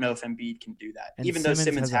playoffs. And I don't know if Embiid can do that, And even though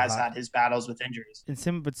Simmons has had his battles with injuries.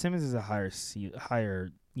 But Simmons is a higher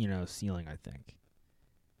ceiling, I think.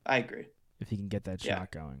 I agree. If he can get that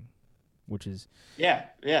shot going, which is yeah.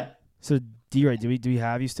 So D-Ray, do we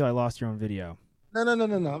have you still? I lost your own video. No.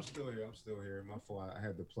 I'm still here. My fault. I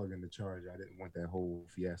had to plug in the charger. I didn't want that whole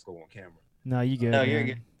fiasco on camera. No, you good? No, man. you're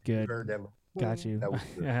good. Good. Heard that. Got you. That was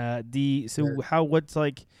good. What's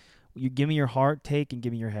like? You give me your heart take and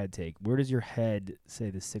give me your head take. Where does your head say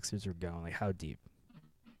the Sixers are going? Like how deep?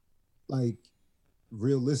 Like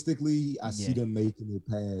realistically, I see them making it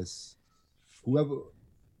past whoever.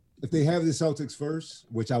 If they have the Celtics first,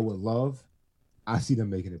 which I would love, I see them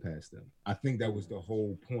making it past them. I think that was the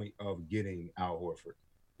whole point of getting Al Horford,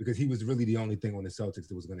 because he was really the only thing on the Celtics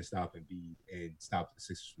that was going to stop Embiid and stop the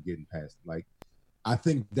Sixers from getting past him. Like, I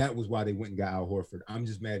think that was why they went and got Al Horford. I'm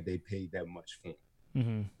just mad they paid that much for him.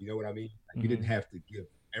 Mm-hmm. You know what I mean? Like, you didn't have to give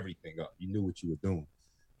everything up. You knew what you were doing.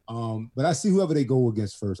 But I see whoever they go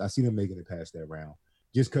against first, I see them making it past that round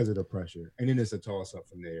just because of the pressure. And then it's a toss-up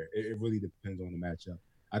from there. It really depends on the matchup.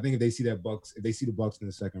 I think if they see the Bucks in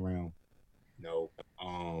the second round, no.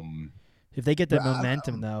 If they get that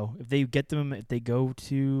momentum, though, if they go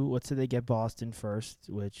to, let's say they get Boston first,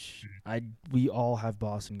 which we all have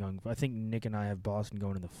Boston going. I think Nick and I have Boston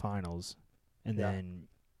going to the finals, and then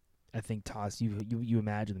I think Toss, you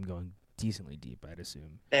imagine them going decently deep, I'd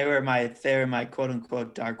assume. They were my quote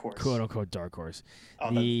unquote dark horse. Quote unquote dark horse.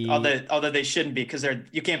 Although they shouldn't be, because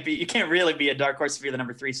you can't really be a dark horse if you're the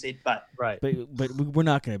number 3 seed. But but we're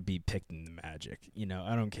not going to be picked in the Magic. You know,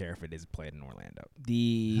 I don't care if it is played in Orlando.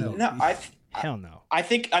 Hell no. I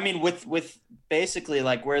think, I mean, with basically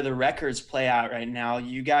like where the records play out right now,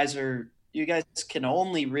 you guys can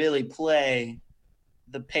only really play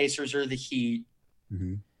the Pacers or the Heat.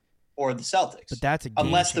 Mm-hmm. Or the Celtics, but that's a game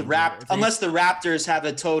unless changer. Unless the Raptors have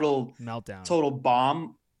a total meltdown, total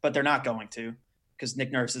bomb, but they're not going to, because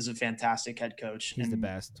Nick Nurse is a fantastic head coach. He's the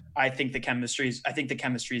best. I think the chemistry is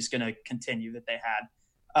going to continue that they had.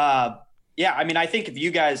 I mean, I think if you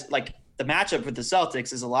guys like the matchup with the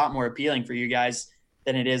Celtics is a lot more appealing for you guys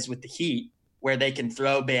than it is with the Heat, where they can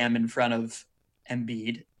throw Bam in front of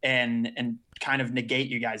Embiid and kind of negate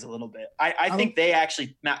you guys a little bit. I think they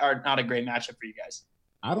actually are not a great matchup for you guys.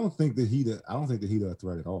 I don't think the Heat are a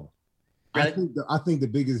threat at all. Really? I think the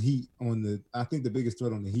biggest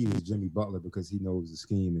threat on the Heat is Jimmy Butler, because he knows the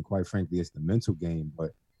scheme, and quite frankly, it's the mental game.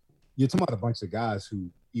 But you're talking about a bunch of guys who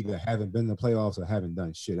either haven't been in the playoffs or haven't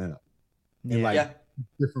done shit in them. And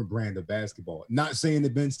different brand of basketball. Not saying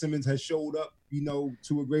that Ben Simmons has showed up,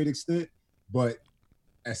 to a great extent, but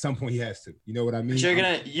at some point he has to. You know what I mean?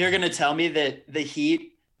 But you're gonna tell me that the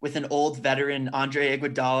Heat with an old veteran Andre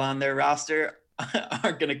Iguodala on their roster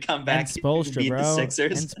are going to come back and Spoelstra, and beat bro. the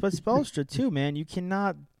Sixers. And Spoelstra too, man. You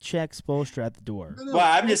cannot check Spoelstra at the door. Well,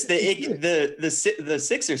 I'm just the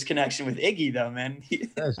Sixers connection with Iggy, though, man.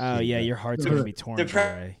 Your heart's going to be torn.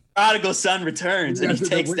 The prodigal son returns, and he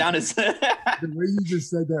takes down his. The way you just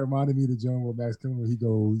said that reminded me of the John where Max Kimmer. He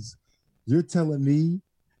goes, "You're telling me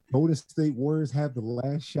Golden State Warriors have the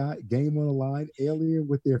last shot, game on the line, alien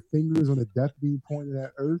with their fingers on the death beam pointed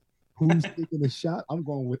at Earth? Who's taking the shot? I'm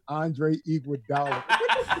going with Andre Iguodala."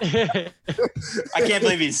 I can't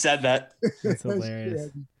believe he said that. That's hilarious.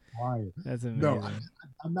 That's amazing. No,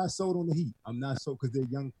 I'm not sold on the Heat. I'm not sold because they're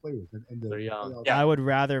young players. And they're young. I would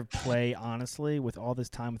rather play, honestly, with all this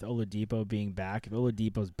time with Oladipo being back. If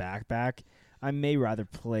Oladipo's back, I may rather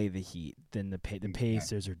play the Heat than the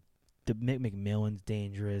Pacers. Or the McMillan's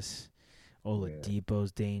dangerous.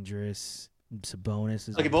 Oladipo's dangerous. Sabonis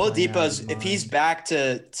is. Look, if Oladipo's, if he's back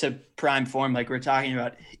to prime form, like we're talking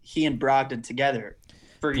about, he and Brogdon together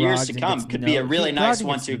for years to come could be a really nice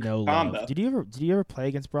 1-2 combo. Did you ever play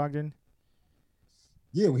against Brogdon?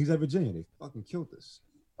 Yeah, when he was at Virginia, they fucking killed us.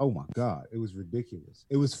 Oh my God, it was ridiculous.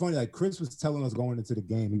 It was funny. Like Chris was telling us going into the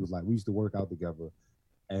game, he was like, we used to work out together,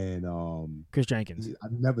 and Chris Jenkins.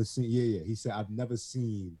 I've never seen. Yeah. He said I've never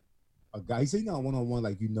seen a guy. He said, one-on-one,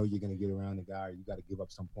 like you're gonna get around the guy, you got to give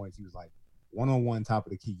up some points. He was like, one-on-one, top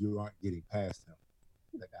of the key, you aren't getting past him.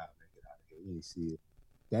 Like, man, get out of here. You didn't see it.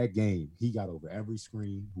 that game, he got over every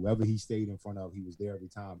screen. Whoever he stayed in front of, he was there every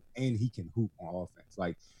time, and he can hoop on offense.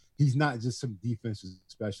 Like, he's not just some defensive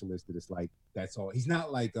specialist that it's like that's all. He's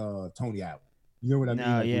not like Tony Allen. You know what I mean?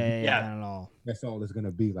 No, Like, yeah, not at all. that's all it's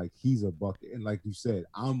gonna be. Like, he's a bucket, and like you said,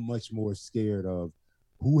 I'm much more scared of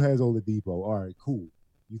who has Oladipo. All right, cool.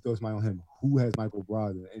 You throw somebody on him. Who has Michael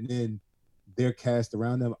Brogdon? And then their cast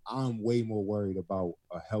around them. I'm way more worried about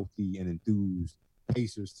a healthy and enthused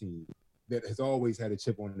Pacers team that has always had a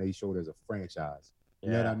chip on their shoulder as a franchise.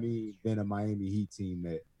 You know what I mean? Than a Miami Heat team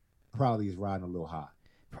that probably is riding a little high.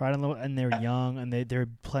 And they're young, and they're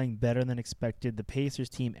playing better than expected. The Pacers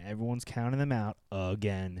team, everyone's counting them out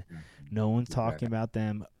again. No one's talking about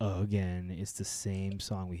them again. It's the same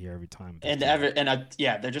song we hear every time.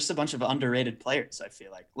 They're just a bunch of underrated players. I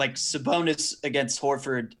feel like Sabonis against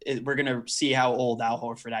Horford. We're gonna see how old Al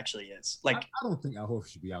Horford actually is. Like, I don't think Al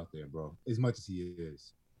Horford should be out there, bro. As much as he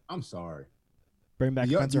is, I'm sorry. Bring back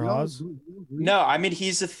Spencer Hawes. No, I mean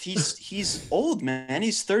he's old, man.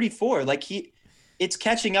 He's 34. Like it's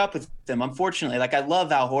catching up with him, unfortunately. Like, I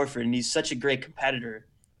love Al Horford, and he's such a great competitor.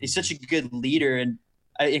 He's such a good leader, and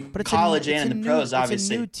in college and in the pros, obviously.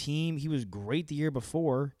 It's a new team. He was great the year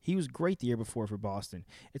before. For Boston.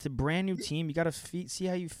 It's a brand new team. You got to see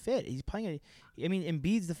how you fit. He's playing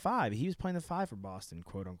Embiid's the 5. He was playing the 5 for Boston,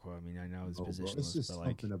 quote unquote. I mean, I know his position. It's just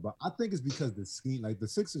something about. I think it's because the scheme, like the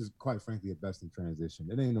Sixers, quite frankly, are best in transition.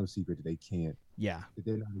 It ain't no secret that they can't. Yeah. That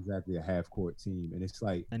they're not exactly a half court team, and it's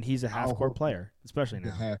like. And he's a half court player, especially now.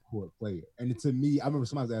 A half court player, and to me, I remember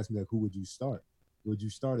somebody was asking me like, who would you start? Would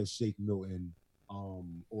you start as Shake Milton?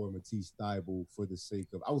 Or Matisse Thybulle for the sake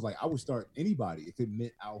of, I was like, I would start anybody if it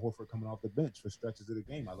meant Al Horford coming off the bench for stretches of the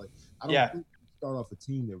game. I don't think you start off a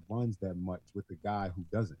team that runs that much with the guy who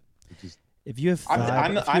doesn't. If you have,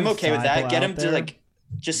 I'm okay with that. Get him there, to like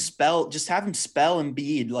just have him spell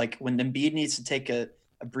Embiid. Like when Embiid needs to take a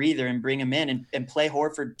breather and bring him in and play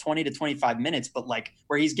Horford 20 to 25 minutes, but like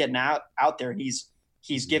where he's getting out there and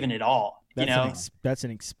he's giving it all. That's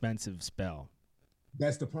an expensive spell.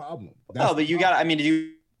 That's the problem. But you got. I mean, do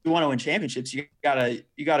you want to win championships? You gotta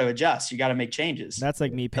adjust. You gotta make changes. That's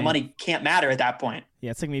like me paying. The money can't matter at that point.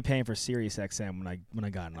 Yeah, it's like me paying for Sirius XM when I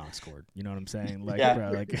got an aux cord. You know what I'm saying? Like, yeah.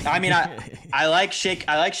 Bro, like. I mean, I like Shake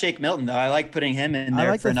Milton though. I like putting him in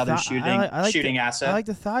there for another shooting asset. I like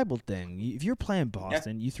the Thybulle thing. If you're playing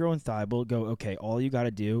Boston, you throw in Thybulle. Go, okay. All you got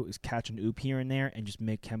to do is catch an oop here and there, and just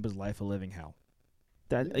make Kemba's life a living hell.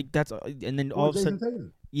 That's and then all of a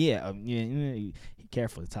sudden. Yeah,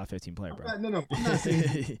 careful, the top 15 player, bro. No, I'm not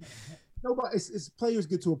saying nobody. It's players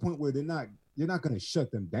get to a point where you're not going to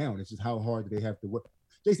shut them down. It's just how hard they have to work.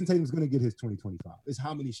 Jason Tatum's going to get his 2025. It's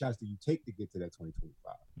how many shots do you take to get to that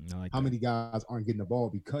 2025? How many guys aren't getting the ball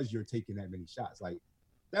because you're taking that many shots? Like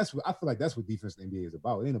I feel like that's what defense in the NBA is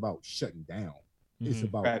about. It ain't about shutting down. It's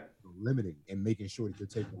about limiting and making sure that you're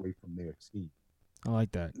taking away from their scheme. I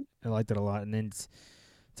like that. I like that a lot. And then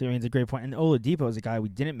it's a great point. And Oladipo is a guy we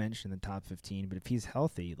didn't mention in the top 15, but if he's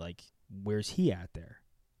healthy, like, where's he at there?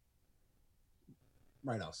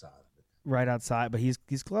 Right outside of it. Right outside, but he's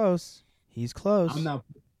close. He's close.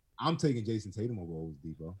 I'm taking Jason Tatum over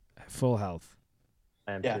Oladipo. Full health.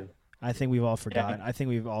 I am too. I think we've all forgotten. I think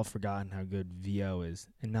we've all forgotten how good VO is,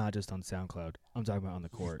 and not just on SoundCloud. I'm talking about on the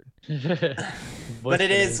court. But it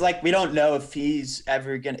is like we don't know if he's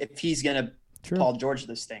gonna Paul George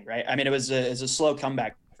this thing, right? I mean, it was a slow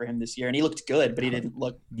comeback for him this year, and he looked good, but he didn't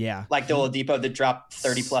look like the Oladipo that dropped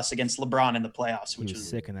 30+ against LeBron in the playoffs. He was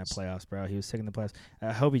sick in that playoffs, bro. He was sick in the playoffs.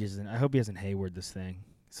 I hope he doesn't Hayward this thing.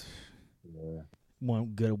 Yeah. One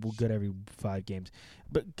good every 5 games.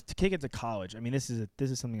 But to kick it to college, I mean, this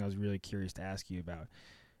is something I was really curious to ask you about.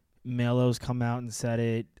 Melo's come out and said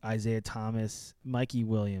it. Isaiah Thomas, Mikey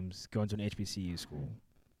Williams going to an HBCU school.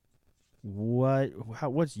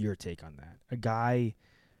 What's your take on that? A guy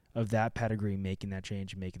of that pedigree making that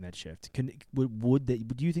change, making that shift. Do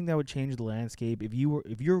you think that would change the landscape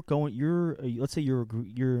let's say you're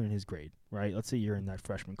in his grade, right? Let's say you're in that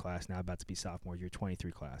freshman class now, about to be sophomore, you're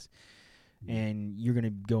 23 class. And you're going to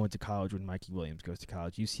go into college when Mikey Williams goes to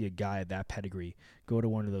college. You see a guy of that pedigree go to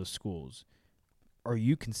one of those schools. Are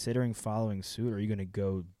you considering following suit, or are you going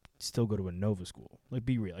to still go to a Nova school? Like,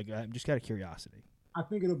 be real. Like, I'm just out of curiosity. I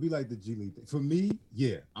think it'll be like the G League thing. For me,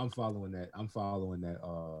 yeah, I'm following that.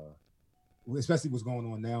 Especially what's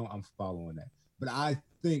going on now, I'm following that. But I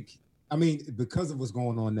think, because of what's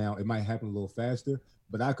going on now, it might happen a little faster.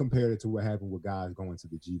 But I compared it to what happened with guys going to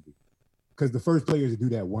the G League. Because the first players to do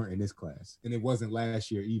that weren't in this class. And it wasn't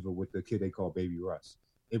last year either with the kid they call Baby Russ.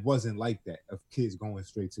 It wasn't like that of kids going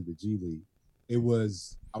straight to the G League. It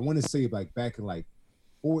was, I want to say like back in like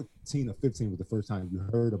 14 or 15 was the first time you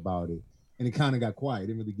heard about it. and it kind of got quiet. It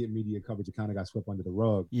didn't really get media coverage. It kind of got swept under the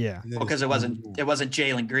rug. Yeah, because it wasn't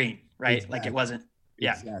Jalen Green, right? Exactly. Like it wasn't.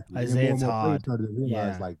 Yeah, exactly. Isaiah and more Todd. started to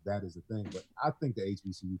realize Yeah. like that is the thing. But I think the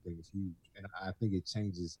HBCU thing is huge, and I think it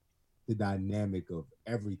changes the dynamic of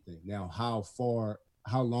everything. Now, how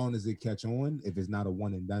long does it catch on if it's not a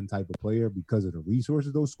one and done type of player because of the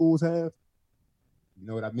resources those schools have? You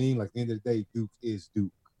know what I mean? Like at the end of the day, Duke is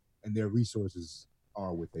Duke, and their resources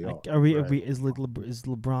are what they are. Is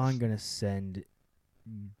LeBron gonna send?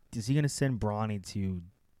 Is he gonna send Bronny to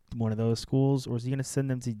one of those schools, or is he gonna send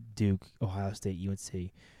them to Duke, Ohio State,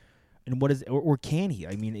 UNC? And what is, or can he?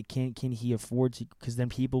 I mean, can he afford to? Because then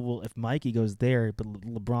people will, if Mikey goes there, but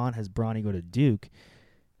LeBron has Bronny go to Duke,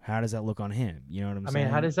 how does that look on him? You know what I'm saying? I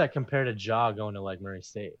mean, how does that compare to Ja going to like Murray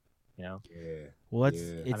State? You know? Yeah. Well, I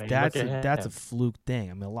mean, that's a fluke thing.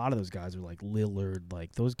 I mean, a lot of those guys are like Lillard,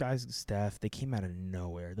 like those guys, Steph. They came out of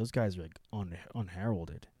nowhere. Those guys are like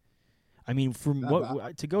unheralded. I mean, from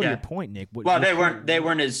to go to your point, Nick. They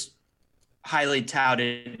weren't as highly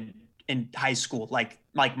touted in high school like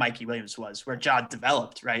Mikey Williams was, where Ja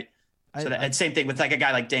developed, right? And same thing with like a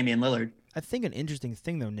guy like Damian Lillard. I think an interesting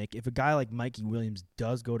thing though, Nick, if a guy like Mikey Williams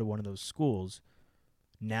does go to one of those schools,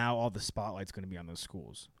 now all the spotlight's going to be on those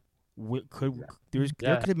schools. There could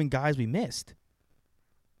have been guys we missed.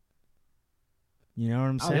 You know what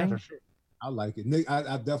I'm saying? For sure. I like it, Nick.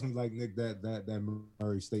 I definitely like Nick that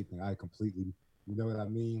Murray State thing. I completely, you know what I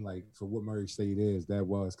mean? Like for what Murray State is, that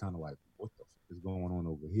was kind of like what the fuck is going on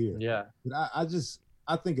over here? Yeah. But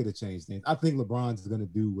I think it'll change things. I think LeBron's going to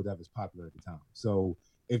do whatever's popular at the time. So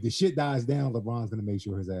if the shit dies down, LeBron's going to make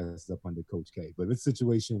sure his ass is up under Coach K. But it's a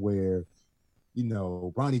situation where, you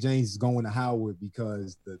know, Bronny James is going to Howard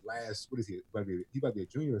because the last, what is he? He might be a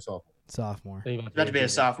junior or sophomore? Sophomore. He's about to be a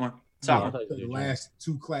sophomore. Yeah, the last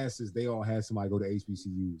two classes, they all had somebody go to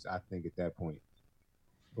HBCUs. I think at that point,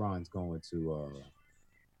 Bron's going to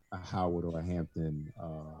a Howard or a Hampton,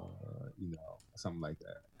 you know, something like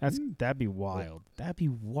that. That'd be wild. That'd be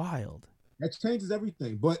wild. That changes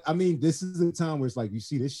everything. But I mean, this is a time where it's like you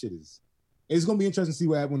see this shit is. It's gonna be interesting to see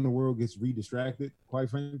what happens when the world gets redistracted, quite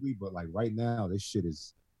frankly. But like right now, this shit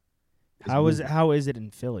is. How is it in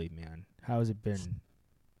Philly, man? How has it been?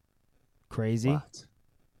 Crazy.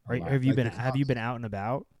 Have you been out and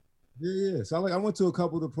about? Yeah. So I went to a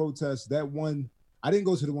couple of the protests. That one, I didn't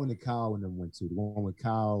go to the one that Kyle and them went to. The one with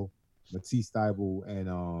Kyle, Matisse Thybulle,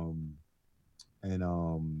 and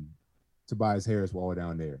Tobias Harris were all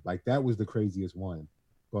down there. Like that was the craziest one.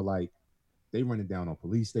 But like they running down on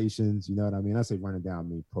police stations. You know what I mean? I say running down, I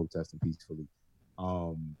mean protesting peacefully.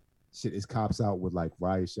 Shit, it's cops out with like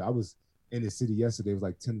riot shit. I was in the city yesterday. It was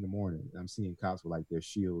like 10 in the morning. And I'm seeing cops with like their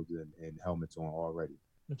shields and helmets on already.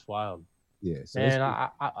 It's wild. Yeah. So and I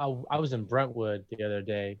was in Brentwood the other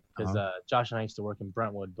day because Josh and I used to work in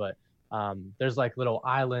Brentwood, but there's like little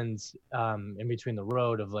islands in between the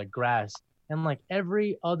road of like grass, and like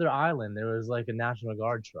every other island there was like a National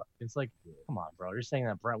Guard truck. It's like, come on, bro, you're saying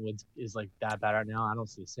that Brentwood is like that bad right now? I don't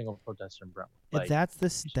see a single protester in Brentwood. Like, that's the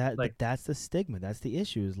stigma. That's the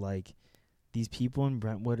issue. Is like these people in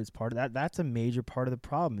Brentwood is part of that. That's a major part of the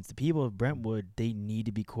problem. It's the people of Brentwood. They need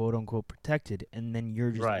to be quote unquote protected, and then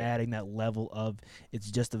you're just adding that level of.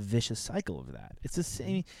 It's just a vicious cycle of that. It's the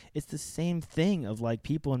same. It's the same thing of like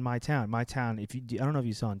people in my town. My town. I don't know if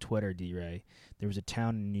you saw on Twitter, D-Ray. There was a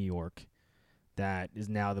town in New York that is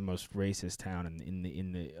now the most racist town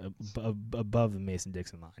in the above the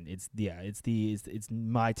Mason-Dixon line. It's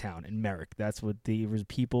my town in Merrick. That's what there was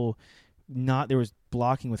people. There was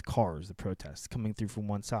blocking with cars, the protests coming through from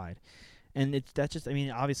one side, and that's just. I mean,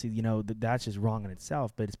 obviously, you know that's just wrong in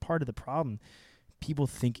itself, but it's part of the problem. People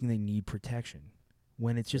thinking they need protection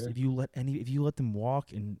when it's just if you let them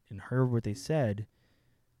walk and heard what they said,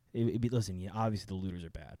 it'd be listen. Yeah, obviously the looters are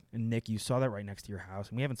bad, and Nick, you saw that right next to your house,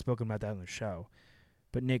 and we haven't spoken about that on the show,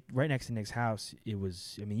 but Nick, right next to Nick's house, it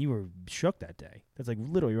was. I mean, you were shook that day. That's like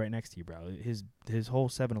literally right next to you, bro. His whole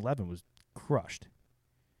 7-Eleven was crushed.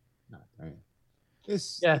 I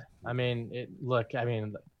mean,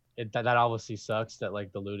 that obviously sucks that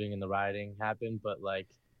like the looting and the rioting happened, but like,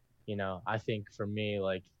 you know, I think for me,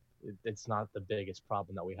 like, it's not the biggest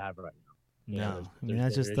problem that we have right now. No, I mean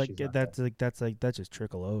that's just like that's just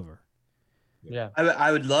trickle over. Yeah,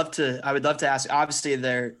 I would love to ask. Obviously,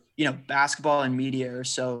 they're basketball and media are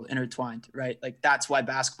so intertwined, right? Like that's why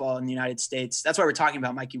basketball in the United States. That's why we're talking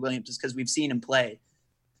about Mikey Williams, is because we've seen him play.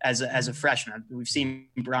 As a freshman, we've seen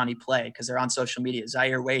Bronny play because they're on social media.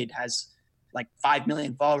 Zaire Wade has like 5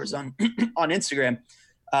 million followers on on Instagram.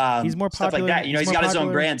 He's more popular. Stuff like that. You know, he's got his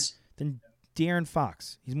own brands. Than De'Aaron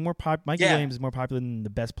Fox. He's more Mikey Williams is more popular than the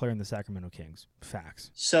best player in the Sacramento Kings. Facts.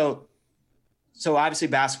 So obviously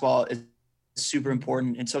basketball is super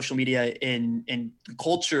important in social media in the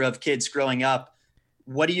culture of kids growing up.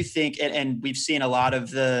 What do you think? And we've seen a lot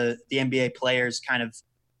of the NBA players kind of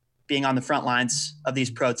being on the front lines of these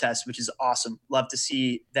protests, which is awesome. Love to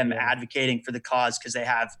see them advocating for the cause because they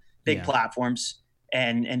have big platforms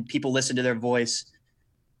and people listen to their voice.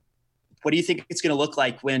 What do you think it's going to look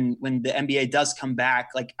like when the NBA does come back?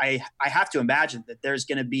 Like I have to imagine that there's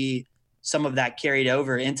going to be some of that carried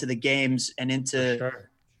over into the games and into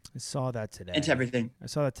I saw that today. into everything. I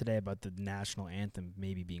saw that today about the national anthem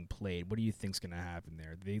maybe being played. What do you think's going to happen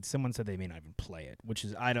there? Someone said they may not even play it, which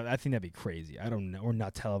is I think that'd be crazy. I don't know, or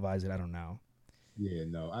not televise it. I don't know. Yeah,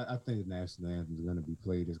 no, I think the national anthem is going to be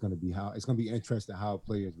played. It's going to be interesting how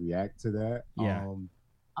players react to that. Yeah.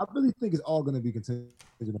 I really think it's all going to be contingent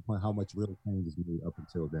upon how much real change is made up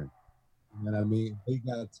until then. You know what I mean? They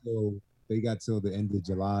got till the end of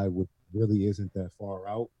July, which really isn't that far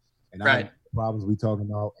out. And Right. Problems we talking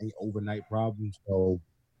about ain't overnight problems. So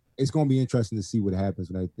it's going to be interesting to see what happens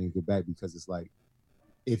when everything get back, because it's like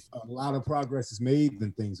if a lot of progress is made,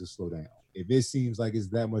 then things will slow down. If it seems like it's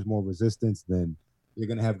that much more resistance, then you're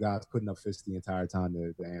going to have guys putting up fists the entire time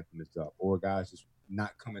the anthem is up, or guys just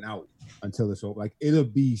not coming out until it's over. Like, it'll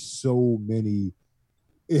be so many.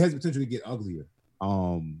 It has potential to get uglier,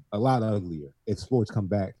 a lot uglier, if sports come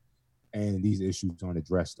back and these issues aren't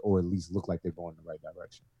addressed, or at least look like they're going in the right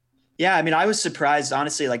direction. Yeah, I mean, I was surprised,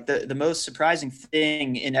 honestly. Like the most surprising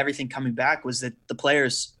thing in everything coming back was that the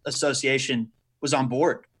Players Association was on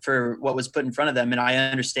board for what was put in front of them. And I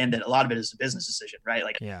understand that a lot of it is a business decision, right?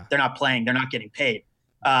 Like they're not playing, they're not getting paid,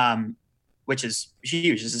 which is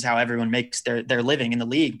huge. This is how everyone makes their living in the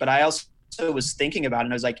league. But I also was thinking about it,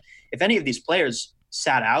 and I was like, if any of these players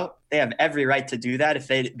sat out, they have every right to do that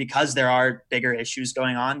because there are bigger issues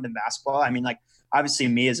going on than basketball. I mean, like, obviously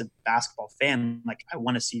me as a basketball fan, like, I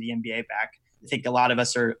want to see the NBA back. I think a lot of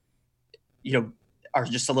us are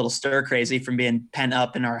just a little stir crazy from being pent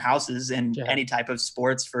up in our houses, and any type of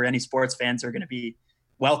sports for any sports fans are going to be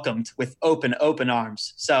welcomed with open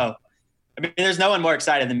arms. So, I mean, there's no one more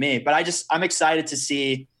excited than me, but I'm excited to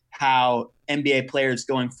see how NBA players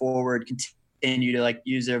going forward continue to like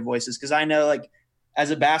use their voices. Cause I know, like, as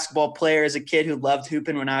a basketball player, as a kid who loved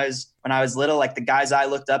hooping when I was little, like, the guys I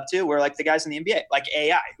looked up to were like the guys in the NBA, like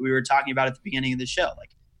AI, who we were talking about at the beginning of the show.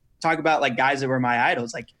 Like, talk about like guys that were my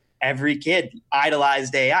idols. Like, every kid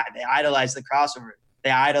idolized AI. They idolized the crossover.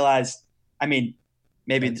 They idolized, I mean,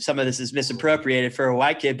 maybe some of this is misappropriated for a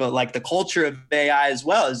white kid, but like the culture of AI as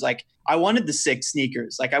well is like, I wanted the sick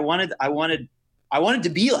sneakers. Like, I wanted to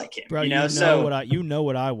be like him. Bro, you know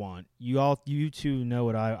what I want. You two know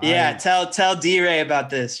what I. Yeah, tell D-Ray about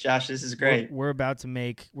this, Josh. This is great. We're about to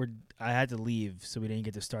make. I had to leave, so we didn't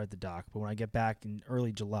get to start the doc. But when I get back in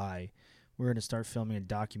early July, we're going to start filming a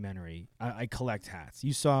documentary. I collect hats.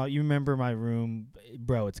 You remember my room,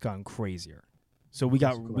 bro? It's gotten crazier. So we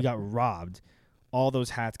got robbed. All those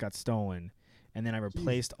hats got stolen, and then I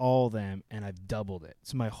replaced all of them, and I've doubled it.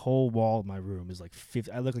 So my whole wall of my room is like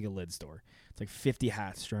 50. I look like a lid store. It's like 50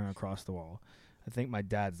 hats strung across the wall. I think my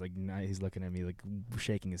dad's like, he's looking at me like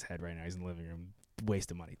shaking his head right now. He's in the living room,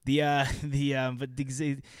 waste of money.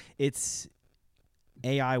 It's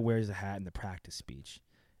AI wears a hat in the practice speech.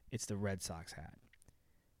 It's the Red Sox hat.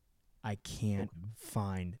 I can't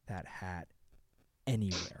find that hat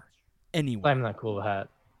anywhere. I'm not cool hat.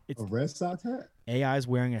 It's a Red Sox hat? AI is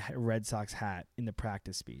wearing a Red Sox hat in the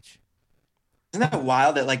practice speech. Isn't that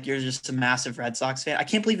wild that like you're just a massive Red Sox fan? I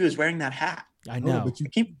can't believe he was wearing that hat. I know. But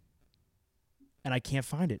and I can't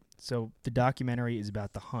find it. So the documentary is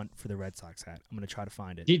about the hunt for the Red Sox hat. I'm going to try to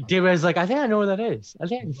find it. D-Ray's like, I think I know where that is. I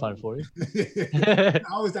think I can find it for you.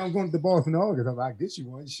 I'm going to the Boston August. I'm like, I get you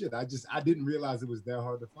one. Shit, I didn't realize it was that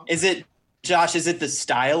hard to find. Is it, Josh, is it the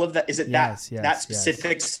style of that? Is it that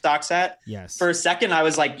specific Sox hat? Yes. For a second, I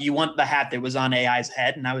was like, you want the hat that was on AI's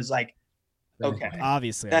head? And I was like, okay.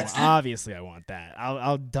 Obviously, I want that.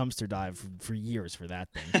 I'll dumpster dive for years for that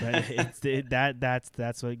thing. But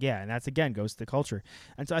that's what, and that's, again, goes to the culture.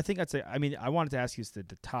 And so I think I wanted to ask you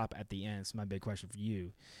the top at the end. It's my big question for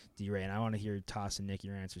you, D-Ray, and I want to hear Toss and Nick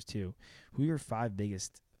your answers too. Who are your 5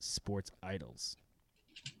 biggest sports idols?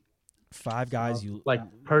 5 guys you like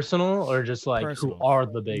personal, or just like personal. Who are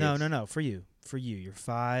the biggest? No. For you, your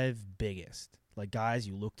 5 biggest. Like guys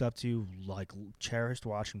you looked up to, like cherished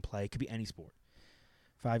watching play. It could be any sport.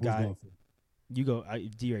 5 guys. You go,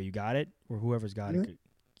 D-Ray, you got it? Or whoever's got it.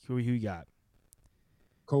 Who you got?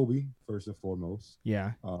 Kobe, first and foremost.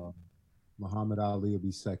 Yeah. Muhammad Ali will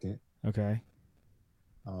be second. Okay.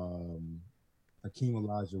 Hakeem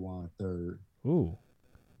Olajuwon third. Ooh.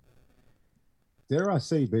 Dare I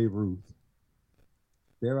say Babe Ruth?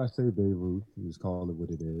 Just call it what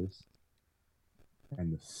it is.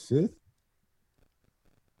 And the fifth,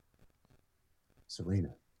 Serena.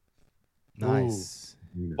 Nice.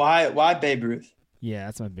 Serena. Why Babe Ruth? Yeah,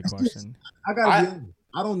 that's my big question. I gotta be honest,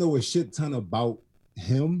 I don't know a shit ton about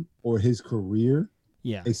him or his career,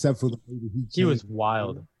 Yeah. except for the movie He was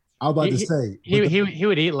wild. I was about to say he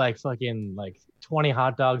would eat like fucking like 20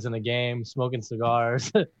 hot dogs in a game, smoking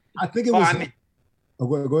cigars. I think it was. Well, I mean,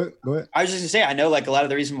 go ahead. I was just gonna say, I know like a lot of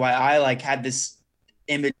the reason why I like had this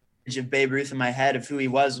image of Babe Ruth in my head of who he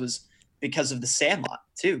was because of The Sandlot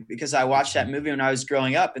too. Because I watched that movie when I was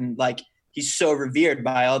growing up, and like he's so revered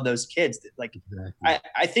by all those kids. That, like, Exactly.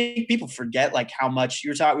 I think people forget like how much we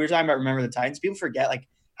were talking about. Remember the Titans? People forget like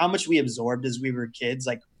how much we absorbed as we were kids,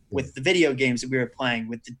 like with the video games that we were playing,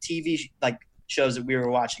 with the TV like shows that we were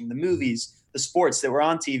watching, the movies, the sports that were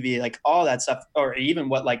on TV, like all that stuff, or even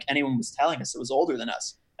what like anyone was telling us that was older than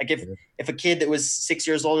us. Like if a kid that was 6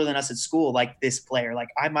 years older than us at school liked this player, like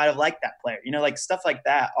I might have liked that player. You know, like stuff like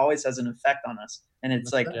that always has an effect on us. And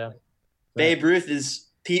it's like Babe Ruth is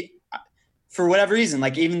for whatever reason,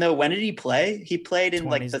 like even though when did he play? He played in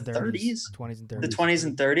like the 30s, 20s and 30s. the 20s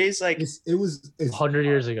and 30s. Like it was 100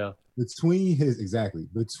 years ago. Between his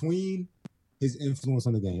influence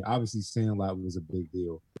on the game, obviously Sandlot was a big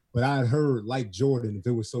deal. But I had heard, like Jordan, if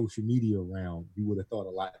there was social media around, you would have thought a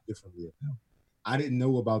lot differently of him. I didn't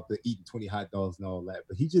know about the eating 20 hot dogs and all that,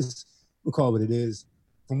 but he just, we'll call it what it is.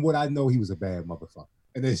 From what I know, he was a bad motherfucker.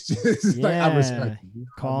 And it's just like, I respect him.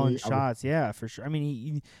 Calling shots. Yeah, for sure. I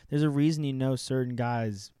mean, there's a reason you know certain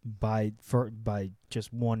guys by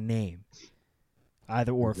just one name,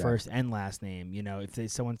 either or first and last name. You know,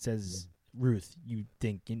 if someone says Ruth, you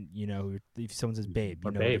think, you know, if someone says Babe,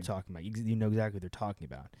 you know what they're talking about. You know exactly what they're talking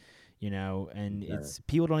about, you know, and it's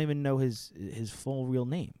people don't even know his full real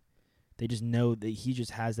name. They just know that he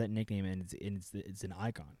just has that nickname, and it's an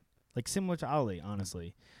icon. Like similar to Ali,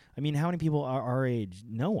 honestly. I mean, how many people are our age?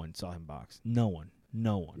 No one saw him box. No one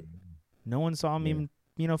saw him even,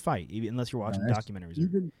 you know, fight, even, unless you're watching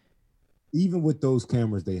documentaries. Even with those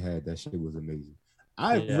cameras they had, that shit was amazing.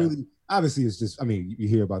 Really, obviously, it's just, I mean, you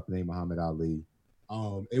hear about the name Muhammad Ali.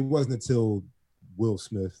 It wasn't until Will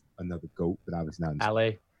Smith, another GOAT, but obviously not.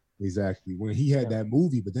 Ali. Exactly. When he had that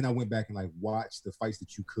movie, but then I went back and like watched the fights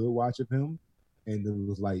that you could watch of him, and it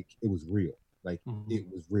was like, it was real. Like it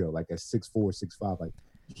was real. Like at 6'4", 6'5", like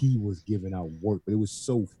he was giving out work, but it was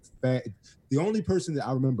so fat. The only person that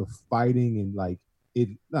I remember fighting and like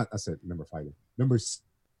remember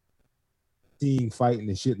seeing fighting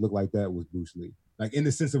and shit look like that was Bruce Lee. Like in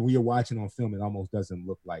the sense of when you're watching on film, it almost doesn't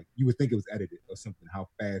look like, you would think it was edited or something, how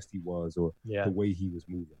fast he was or the way he was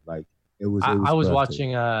moving. Like it was. I was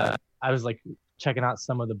watching. I was like checking out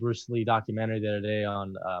some of the Bruce Lee documentary the other day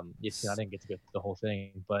on. I didn't get to go through the whole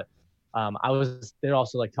thing, but they're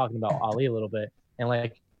also like talking about Ali a little bit, and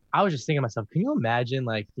like I was just thinking to myself, can you imagine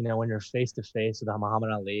like, you know, when you're face to face with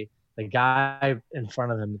Muhammad Ali, the guy in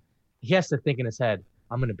front of him, he has to think in his head,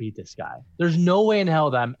 I'm gonna beat this guy. There's no way in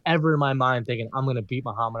hell that I'm ever in my mind thinking I'm gonna beat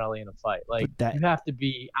Muhammad Ali in a fight. Like you have to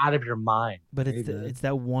be out of your mind. But it's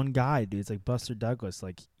that one guy, dude. It's like Buster Douglas.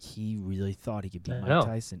 Like he really thought he could beat Mike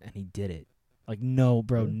Tyson, and he did it. Like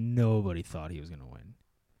nobody thought he was gonna win.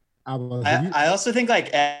 I also think like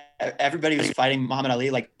everybody who's fighting Muhammad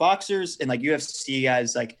Ali, like boxers and like UFC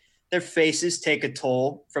guys, like their faces take a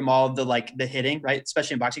toll from all of the hitting, right?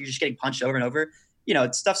 Especially in boxing, you're just getting punched over and over. You know,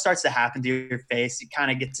 stuff starts to happen to your face. You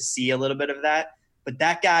kind of get to see a little bit of that. But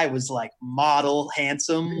that guy was like model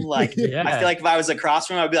handsome. Like I feel like if I was across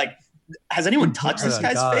from him, I'd be like, has anyone touched this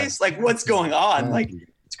guy's face? Like what's going on? Like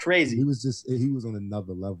it's crazy. He was on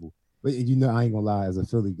another level. But you know, I ain't gonna lie, as a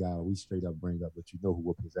Philly guy, we straight up bring up, but you know who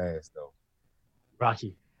whooped his ass though.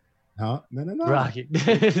 Rocky. Huh? No. Rocky.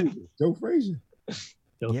 Joe Frazier.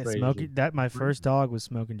 Smoking that. My first dog was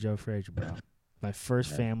Smoking Joe Frazier, bro. My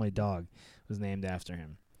first family dog was named after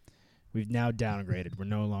him. We've now downgraded. We're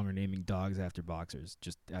no longer naming dogs after boxers,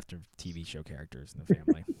 just after TV show characters in the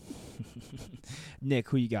family. Nick,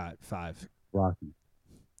 who you got? 5. Rocky.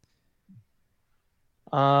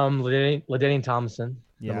 LaDainian Thompson,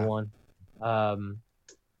 number 1.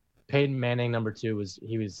 Peyton Manning, number 2,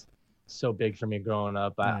 he was so big for me growing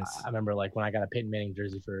up. Nice. I remember like when I got a Peyton Manning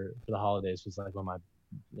jersey for the holidays was like one of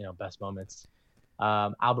my best moments.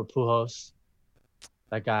 Albert Pujols,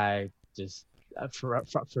 that guy just for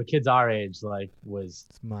kids our age like was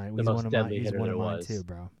the most deadly hitter there was. Too,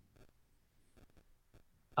 bro.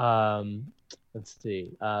 Let's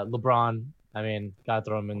see. LeBron, I mean, gotta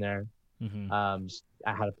throw him in there. Mm-hmm.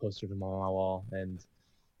 I had a poster of him on my wall, and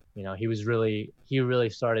you know, he really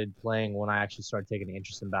started playing when I actually started taking an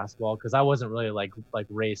interest in basketball, because I wasn't really like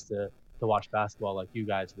raised to watch basketball like you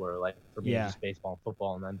guys were. Like for me, it was just baseball and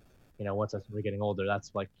football, and then once I started getting older,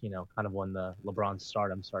 that's like, kind of when the LeBron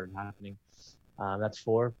stardom started happening. That's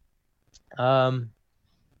 4. My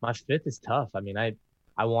 5th is tough. I mean,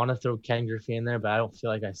 I want to throw Ken Griffey in there, but I don't feel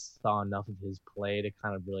like I saw enough of his play to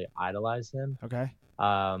kind of really idolize him. Okay.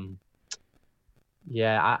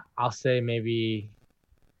 Yeah, I'll say maybe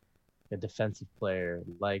a defensive player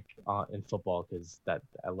like in football, because that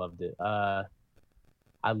I loved it.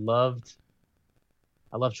 I loved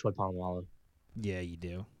Troy Polamalu. Yeah, you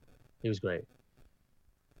do. He was great.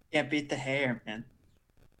 Can't beat the hair, man.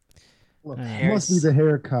 Look, Hair must be is- the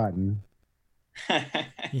hair cotton,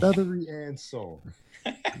 feathery and soft.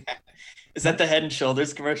 Is that the Head and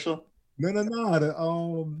Shoulders commercial? No, the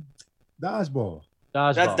dodgeball.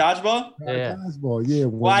 Dodgeball. That's dodgeball. Yeah. Dodgeball, yeah.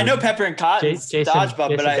 Well, I know Pepper and Cotton Jason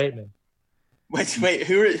dodgeball, but Bateman. wait,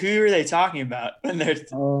 who are they talking about when they're?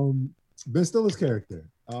 Ben Stiller's character.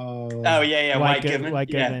 Oh yeah, White Goodman. White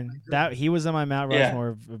Yeah. Goodman. That he was on my Mount Yeah. Rushmore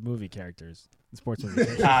of movie characters, sports movie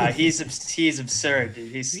characters. He's absurd,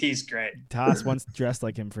 dude. He's great. Toss once dressed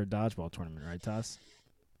like him for a dodgeball tournament, right, Toss?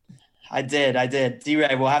 I did.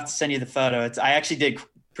 D-Ray, we'll have to send you the photo. I actually did a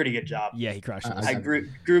pretty good job. Yeah, he crushed it. I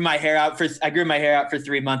grew my hair out for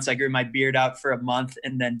 3 months. I grew my beard out for a month,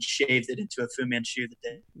 and then shaved it into a Fu Manchu the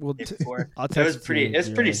day before. I'll It text was pretty. you, It's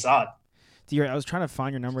pretty solid. D-Ray, I was trying to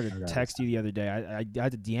find your number to got it. text you the other day. I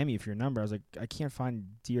had to DM you for your number. I was like, I can't find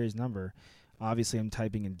D-Ray's number. Obviously, I'm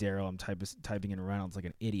typing in Darryl. I'm typing in Reynolds like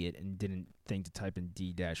an idiot and didn't think to type in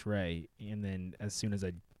D-Ray. And then as soon as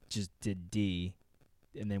I just did D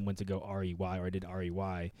and then went to go R-E-Y, or I did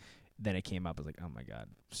R-E-Y, then it came up. I was like, oh, my God,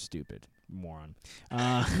 stupid moron.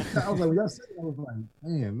 I was like, y'all said, I was like,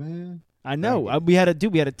 man. I know. We had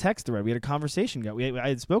a text thread. We had a conversation. I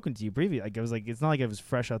had spoken to you previously. Like, it was like, it's not like it was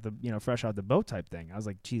fresh out the boat type thing. I was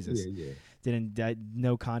like, Jesus. Yeah.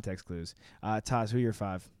 No context clues. Taz, who are your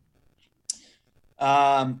 5?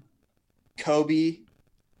 Kobe,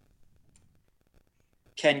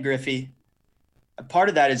 Ken Griffey. A part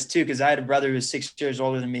of that is too because I had a brother who was 6 years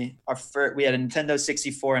older than me. We had a Nintendo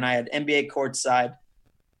 64, and I had NBA courtside,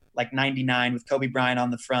 like 99, with Kobe Bryant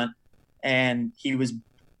on the front, and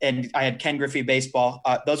I had Ken Griffey baseball.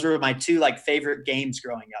 Those were my 2 like favorite games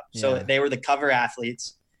growing up. So they were the cover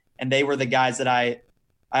athletes, and they were the guys that I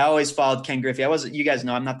always followed Ken Griffey. You guys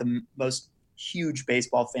know I'm not the most huge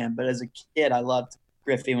baseball fan, but as a kid, I loved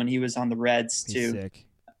Griffey when he was on the Reds too. He's sick.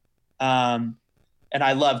 And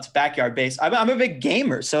I loved backyard base. I'm a big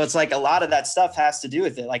gamer, so it's like a lot of that stuff has to do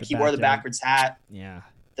with it. Like he wore the backwards hat. Yeah.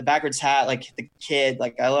 The backwards hat, like the kid.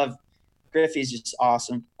 Like I love Griffey's just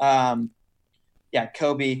awesome. Yeah,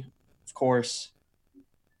 Kobe, of course.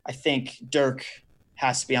 I think Dirk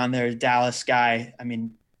has to be on there. Dallas guy. I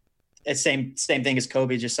mean, it's same thing as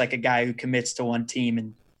Kobe, just like a guy who commits to one team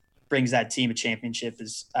and brings that team a championship.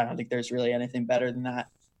 I don't think there's really anything better than that.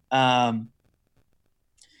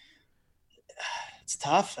 It's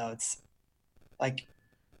tough though. It's like,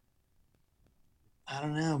 I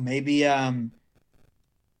don't know, maybe I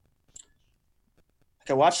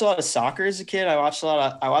watched a lot of soccer as a kid. I watched a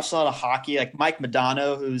lot of hockey, like Mike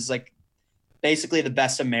Modano, who's like basically the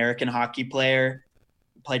best American hockey player,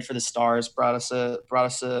 played for the Stars, brought us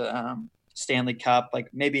a Stanley Cup,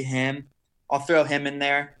 like maybe him. I'll throw him in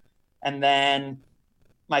there. And then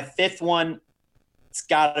my 5th one, it's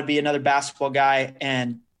got to be another basketball guy.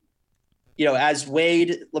 And, as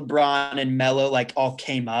Wade, LeBron, and Melo like all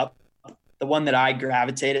came up, the one that I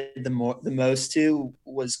gravitated the most to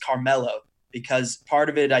was Carmelo, because part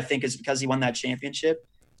of it, I think, is because he won that championship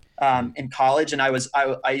in college. And I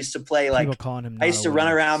used to play like, people calling him I used to run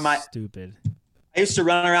around stupid. I used to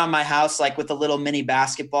run around my house like with a little mini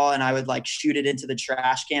basketball, and I would like shoot it into the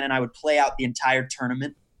trash can, and I would play out the entire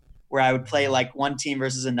tournament, where I would play like one team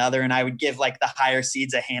versus another, and I would give like the higher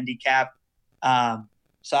seeds a handicap.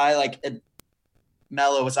 So I like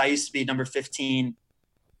Melo I used to be number 15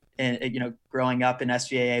 and growing up in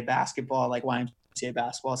SVAA basketball, like YMCA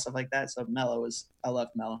basketball, stuff like that. So I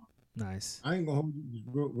loved Melo. Nice. I ain't gonna hold you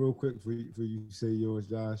real quick for you to say yours,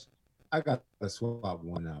 Josh. I got to swap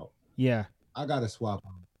one out. Yeah. I gotta swap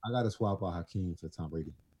out Hakeem for Tom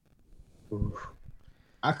Brady.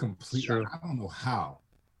 I don't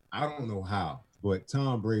know how, but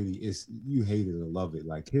Tom Brady you hate it or love it.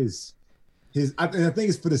 Like I think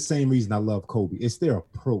it's for the same reason I love Kobe. It's their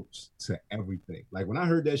approach to everything. Like when I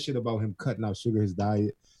heard that shit about him cutting out sugar, his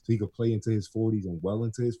diet, so he could play into his 40s and well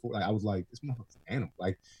into his 40s, I was like, this motherfucker's an animal.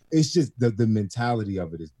 Like it's just the mentality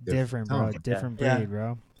of it is different, bro. Different breed,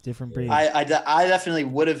 bro. Different breed. I definitely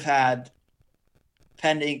would have had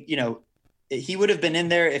pending. He would have been in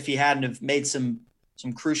there if he hadn't have made some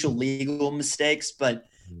crucial legal mistakes. But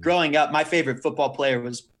growing up, my favorite football player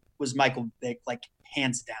was Michael Vick, like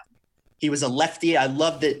hands down. He was a lefty. I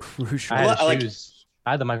loved it. Crucial. I had the Like- shoes.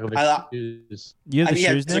 I had the Michael Vick I- shoes. You have I the mean,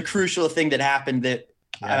 yeah, shoes, it's a Nick? crucial thing that happened that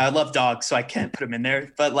I love dogs, so I can't put him in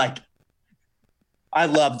there. But like, I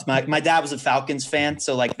loved my dad was a Falcons fan,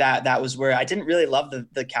 so like that was where I didn't really love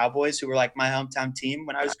the Cowboys, who were like my hometown team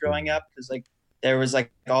when I was growing up, because like there was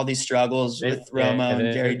like all these struggles with Romo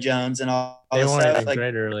and Jerry Jones and all They this weren't stuff. even Like,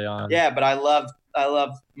 great early on. yeah, but I loved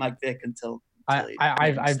Mike Vick until I he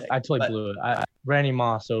made a mistake. totally But blew it. Randy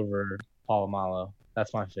Moss over Palomalo.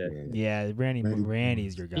 That's my fit. Yeah,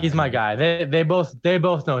 Randy's your guy. He's my guy. They both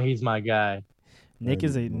know he's my guy. Nick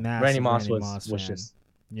is a massive Randy Moss Randy was fan. just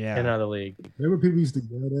Yeah. in another league. Remember people used to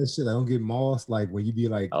go that shit. I don't get Moss. Like when you be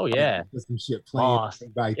like, Oh, yeah. put some shit playing. Moss.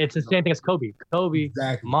 Like, It's the same thing as Kobe. Kobe,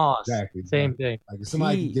 Exactly. Moss, Exactly. same thing. Like if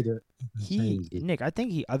somebody could get it. Nick, I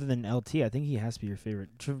think he, other than LT, I think he has to be your favorite.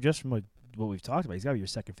 Just from what we've talked about, he's got to be your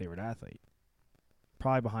second favorite athlete.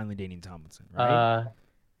 Probably behind LaDainian Tomlinson, right?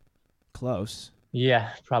 Close.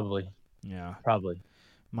 Yeah, probably. Yeah. Probably.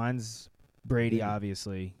 Mine's Brady,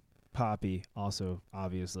 obviously. Poppy, also,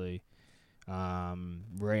 obviously.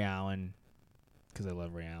 Ray Allen, because I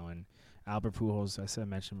love Ray Allen. Albert Pujols, I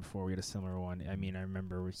mentioned before, we had a similar one. I mean, I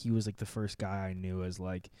remember he was like the first guy I knew as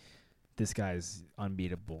like, this guy's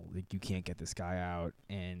unbeatable. Like, you can't get this guy out.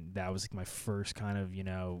 And that was like my first kind of,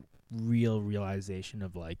 real realization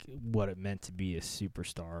of like what it meant to be a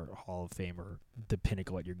superstar Hall of Famer, the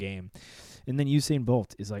pinnacle at your game. And then Usain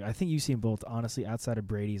Bolt is like, I think Usain Bolt, honestly, outside of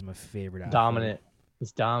Brady, is my favorite athlete. Dominant.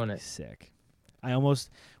 He's dominant. Sick. I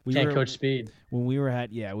almost can't coach speed. When we were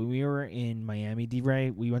in Miami,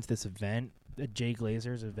 D-Ray, we went to this event, a Jay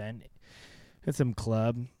Glazer's event at some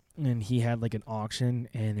club, and he had like an auction,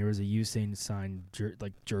 and there was a Usain signed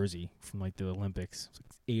jersey from like the Olympics.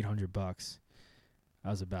 It was like $800. I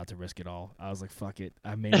was about to risk it all. I was like, fuck it.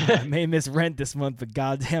 I may miss rent this month, but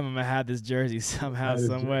goddamn, I'm going to have this jersey somehow,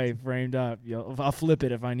 some way framed up. I'll flip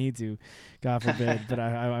it if I need to, God forbid, but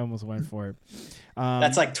I almost went for it.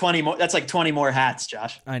 That's like 20 more. That's like 20 more hats,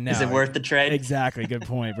 Josh. I know. Is it worth the trade? Exactly. Good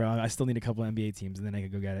point, bro. I still need a couple NBA teams, and then I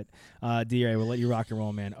could go get it. D.A., we'll let you rock and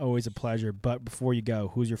roll, man. Always a pleasure. But before you go,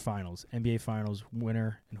 who's your finals? NBA Finals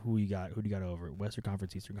winner, and who you got? Who do you got over? Western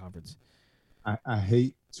Conference, Eastern Conference? I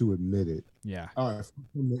hate to admit it. Yeah. All right,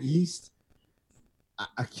 from the East,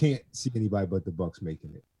 I can't see anybody but the Bucks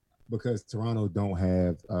making it because Toronto don't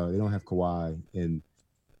have Kawhi,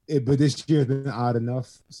 but this year's been odd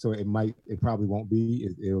enough, so it probably won't be.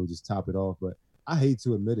 It'll just top it off. But I hate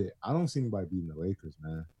to admit it, I don't see anybody beating the Lakers,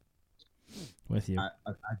 man. With you,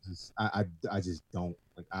 I just don't.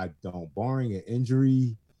 Like, I don't. Barring an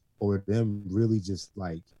injury or them really just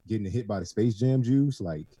like getting hit by the Space Jam juice,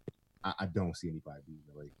 like. I don't see anybody beating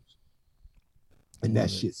the Lakers. And that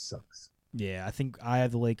shit sucks. Yeah, I think I have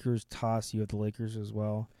the Lakers. Toss, you have the Lakers as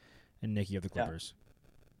well. And Nick, you have the Clippers.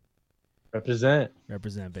 Represent,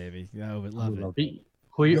 baby. I would love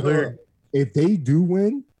it. If they do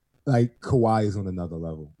win, like Kawhi is on another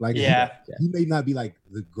level. Like, yeah, he may not be like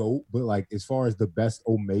the GOAT, but like as far as the best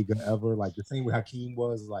Omega ever, like the same way Hakeem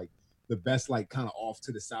was, like the best, like kind of off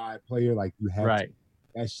to the side player, like you have right.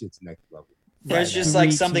 That shit's next level. There's just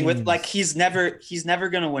like something with like he's never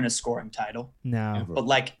gonna win a scoring title. No,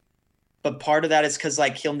 but part of that is because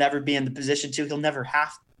like he'll never be in the position to. He'll never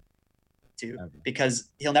have to because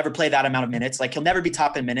he'll never play that amount of minutes. Like he'll never be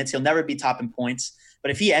top in minutes. He'll never be top in points.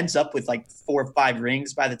 But if he ends up with like 4 or 5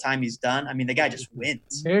 rings by the time he's done, I mean, the guy just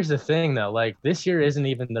wins. Here's the thing though, like this year isn't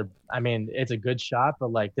even their. I mean, it's a good shot,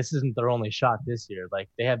 but like this isn't their only shot this year. Like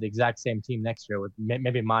they have the exact same team next year with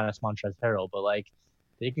maybe minus Montrezl Harrell, but like.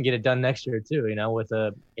 They can get it done next year too, with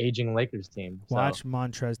a aging Lakers team. So. Watch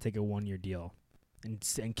Montrez take a 1-year deal, and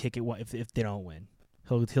kick it if they don't win.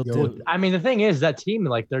 He'll do. I mean, the thing is that team,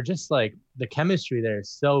 like they're just like the chemistry there is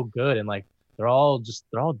so good, and like they're all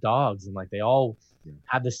dogs, and like they all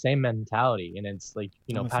have the same mentality, and it's like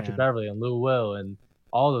Patrick Beverly and Lou Will and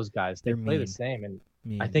all those guys. They play the same,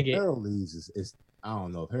 and I think Harold leaves is I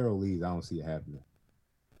don't know if Harold leaves. I don't see it happening.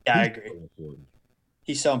 Yeah, I agree.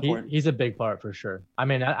 He's so important. He's a big part for sure. I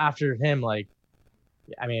mean, after him,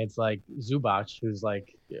 it's like Zubac, who's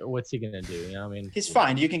like, what's he gonna do? You know what I mean? He's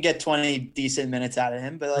fine. You can get 20 decent minutes out of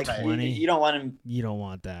him, but like, you don't want him. You don't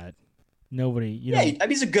want that. Nobody. I mean,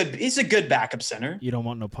 he's a good backup center. You don't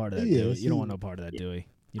want no part of that, Dewey. You don't want no part of that, Dewey.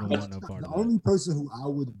 You don't want no part of that. The only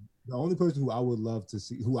person who I would love to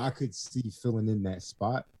see, who I could see filling in that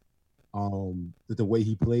spot, the way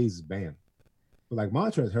he plays is Bam. But like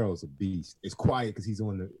Montrezl Harrell's a beast. It's quiet because he's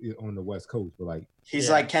on the West Coast, but like he's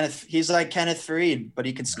like Kenneth Faried, but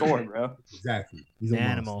he can score, bro. exactly. He's An a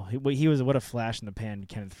animal. He was what a flash in the pan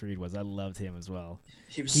Kenneth Faried was. I loved him as well.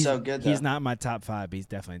 He was so good. He's not my top 5, but he's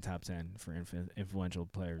definitely top 10 for influential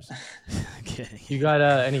players. Kidding. You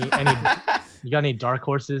got you got any dark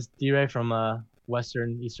horses, D-Ray, from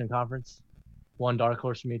Western Eastern Conference? One dark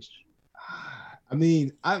horse from each. I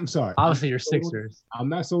mean, I'm sorry. Obviously, you're Sixers. I'm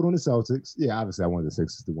not sold on the Celtics. Yeah, obviously, I wanted the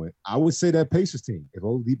Sixers to win. I would say that Pacers team. If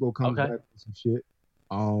Oladipo comes back with some shit.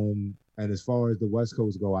 And as far as the West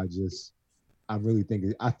Coast go, I think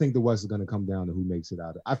the West is going to come down to who makes it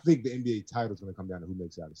out. I think the NBA title is going to come down to who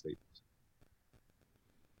makes it out of Staples.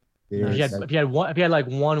 If you had like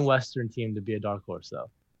one Western team to be a dark horse, though,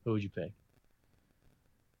 who would you pick?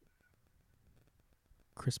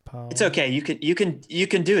 Chris Paul. It's okay. You can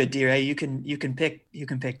do it, D-Ray. You can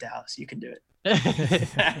pick Dallas. You can do it.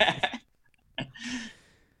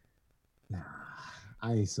 Nah,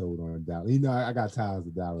 I ain't sold on Dallas. You know, I got ties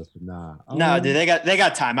to Dallas, but nah. No, dude, they got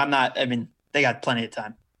time. They got plenty of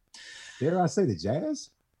time. Dare I say the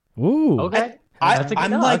Jazz? Ooh. Okay.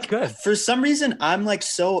 I'm like, good. For some reason, I'm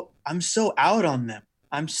so out on them.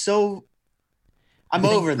 I'm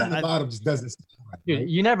over them. The bottom just doesn't. Dude,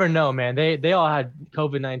 you never know, man. They all had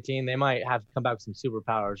COVID-19. They might have come back with some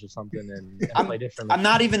superpowers or something and play differently. I'm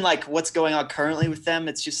not even like what's going on currently with them.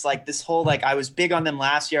 It's just like this whole like I was big on them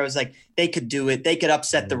last year. I was like they could do it. They could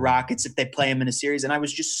upset the Rockets if they play them in a series, and I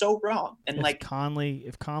was just so wrong. And if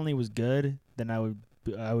Conley was good, then I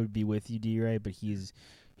would be with you, D-Ray. But he's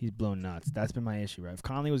blown nuts. That's been my issue, right? If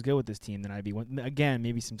Conley was good with this team, then I'd be again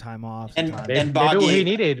maybe some time off. And maybe what he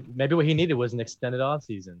needed was an extended off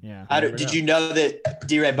season. Yeah. Did you know that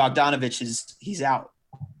D-Ray Bogdanovich he's out?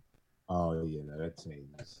 Oh yeah, no, that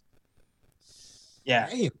changes. Yeah.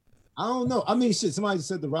 Damn. I don't know. I mean, shit. Somebody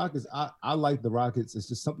said the Rockets. I like the Rockets. It's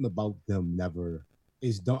just something about them never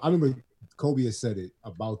is done. I remember Kobe has said it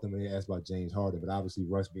about them when he asked about James Harden, but obviously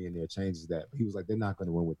Russ being there changes that. But he was like, they're not going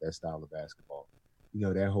to win with that style of basketball. You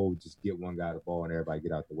know, that whole just get one guy the ball and everybody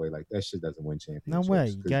get out the way. Like, that shit doesn't win championships. No way.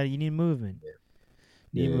 You need movement. Yeah.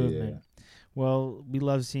 Need movement. Yeah. Well, we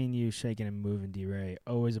love seeing you shaking and moving, D-Ray.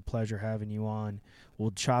 Always a pleasure having you on.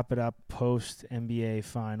 We'll chop it up post-NBA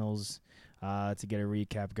Finals to get a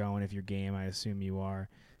recap going if you're game. I assume you are,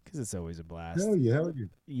 because it's always a blast. Hell yeah.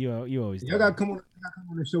 You always do. I gotta come on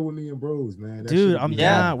the show with me and bros, man. Dude, I'm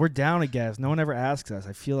down. We're down, I guess. No one ever asks us.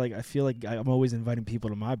 I feel like I'm always inviting people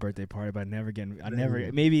to my birthday party, but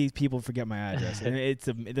maybe people forget my address. And it's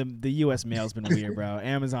the U.S. mail's been weird, bro.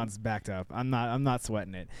 Amazon's backed up. I'm not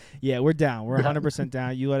sweating it. Yeah, we're down. We're 100%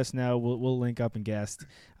 down. You let us know. We'll link up and guest.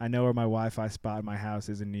 I know where my Wi-Fi spot in my house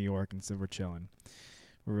is in New York, and so we're chilling.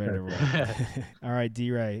 We're ready to roll. All right,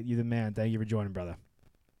 D-Ray, you the man. Thank you for joining, brother.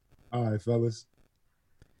 All right, fellas.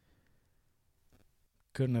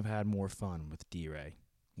 Couldn't have had more fun with D-Ray.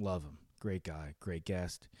 Love him. Great guy. Great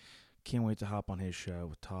guest. Can't wait to hop on his show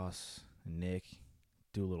with Toss and Nick.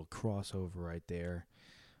 Do a little crossover right there.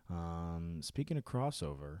 Speaking of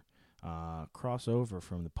crossover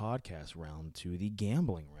from the podcast realm to the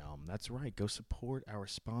gambling realm. That's right. Go support our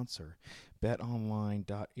sponsor,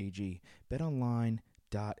 betonline.ag. betonline.ag.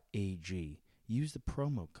 Use the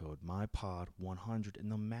promo code MyPod100 and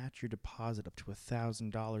they'll match your deposit up to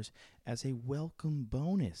 $1,000 as a welcome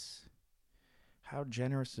bonus. How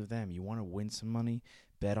generous of them. You want to win some money?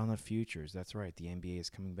 Bet on the futures. That's right. The NBA is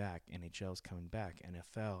coming back. NHL is coming back.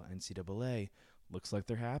 NFL, NCAA. Looks like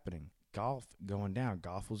they're happening. Golf going down.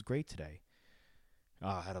 Golf was great today.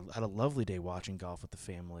 Had a lovely day watching golf with the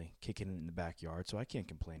family, kicking it in the backyard, so I can't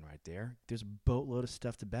complain right there. There's a boatload of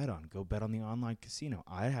stuff to bet on. Go bet on the online casino.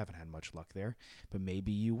 I haven't had much luck there, but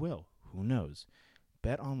maybe you will. Who knows?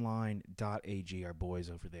 BetOnline.ag, our boys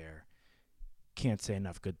over there. Can't say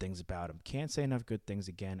enough good things about them. Can't say enough good things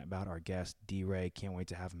again about our guest, D-Ray. Can't wait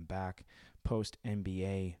to have him back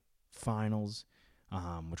post-NBA Finals,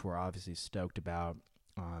 which we're obviously stoked about.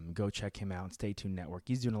 Go check him out on Stay Tuned Network.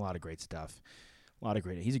 He's doing a lot of great stuff.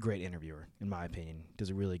 He's a great interviewer, in my opinion.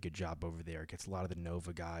 Does a really good job over there. Gets a lot of the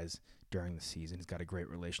Nova guys during the season. He's got a great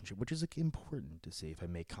relationship, which is important to see, if I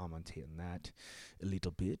may commentate on that a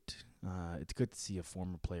little bit. It's good to see a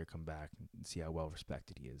former player come back and see how well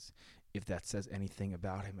respected he is, if that says anything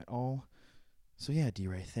about him at all. So yeah,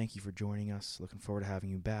 D-Ray, thank you for joining us. Looking forward to having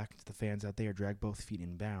you back. To the fans out there, drag both feet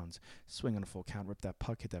in bounds. Swing on a full count, rip that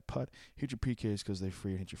puck, hit that putt. Hit your PKs because they're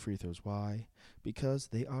free, and hit your free throws. Why? Because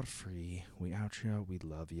they are free. We out ya. We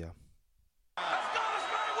love ya.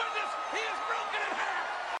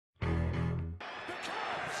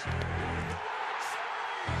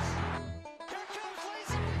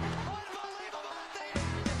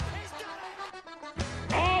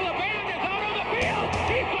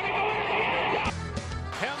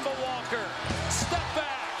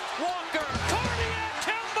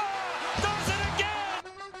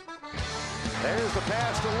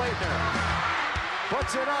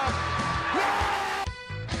 puts it up.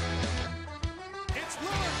 It's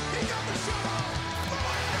Lillard. He got the shot off.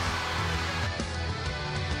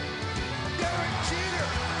 Derek Jeter,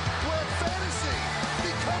 where fantasy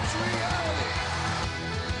becomes reality.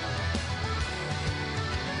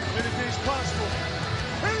 Anything's possible.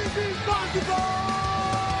 Anything's possible.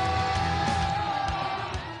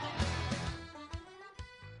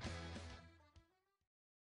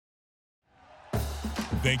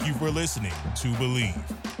 Thank you for listening to Believe.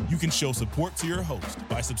 You can show support to your host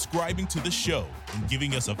by subscribing to the show and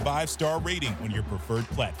giving us a 5-star rating on your preferred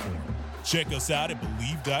platform. Check us out at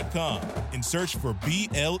Believe.com and search for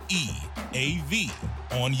BLEAV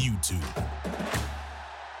on YouTube.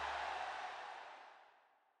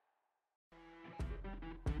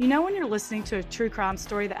 You know when you're listening to a true crime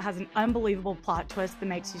story that has an unbelievable plot twist that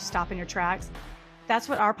makes you stop in your tracks? That's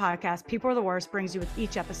what our podcast, People Are the Worst, brings you with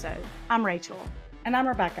each episode. I'm Rachel. And I'm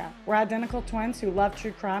Rebecca. We're identical twins who love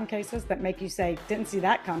true crime cases that make you say, didn't see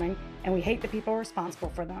that coming, and we hate the people responsible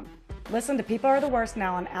for them. Listen to People Are the Worst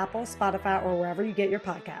now on Apple, Spotify, or wherever you get your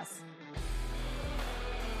podcasts.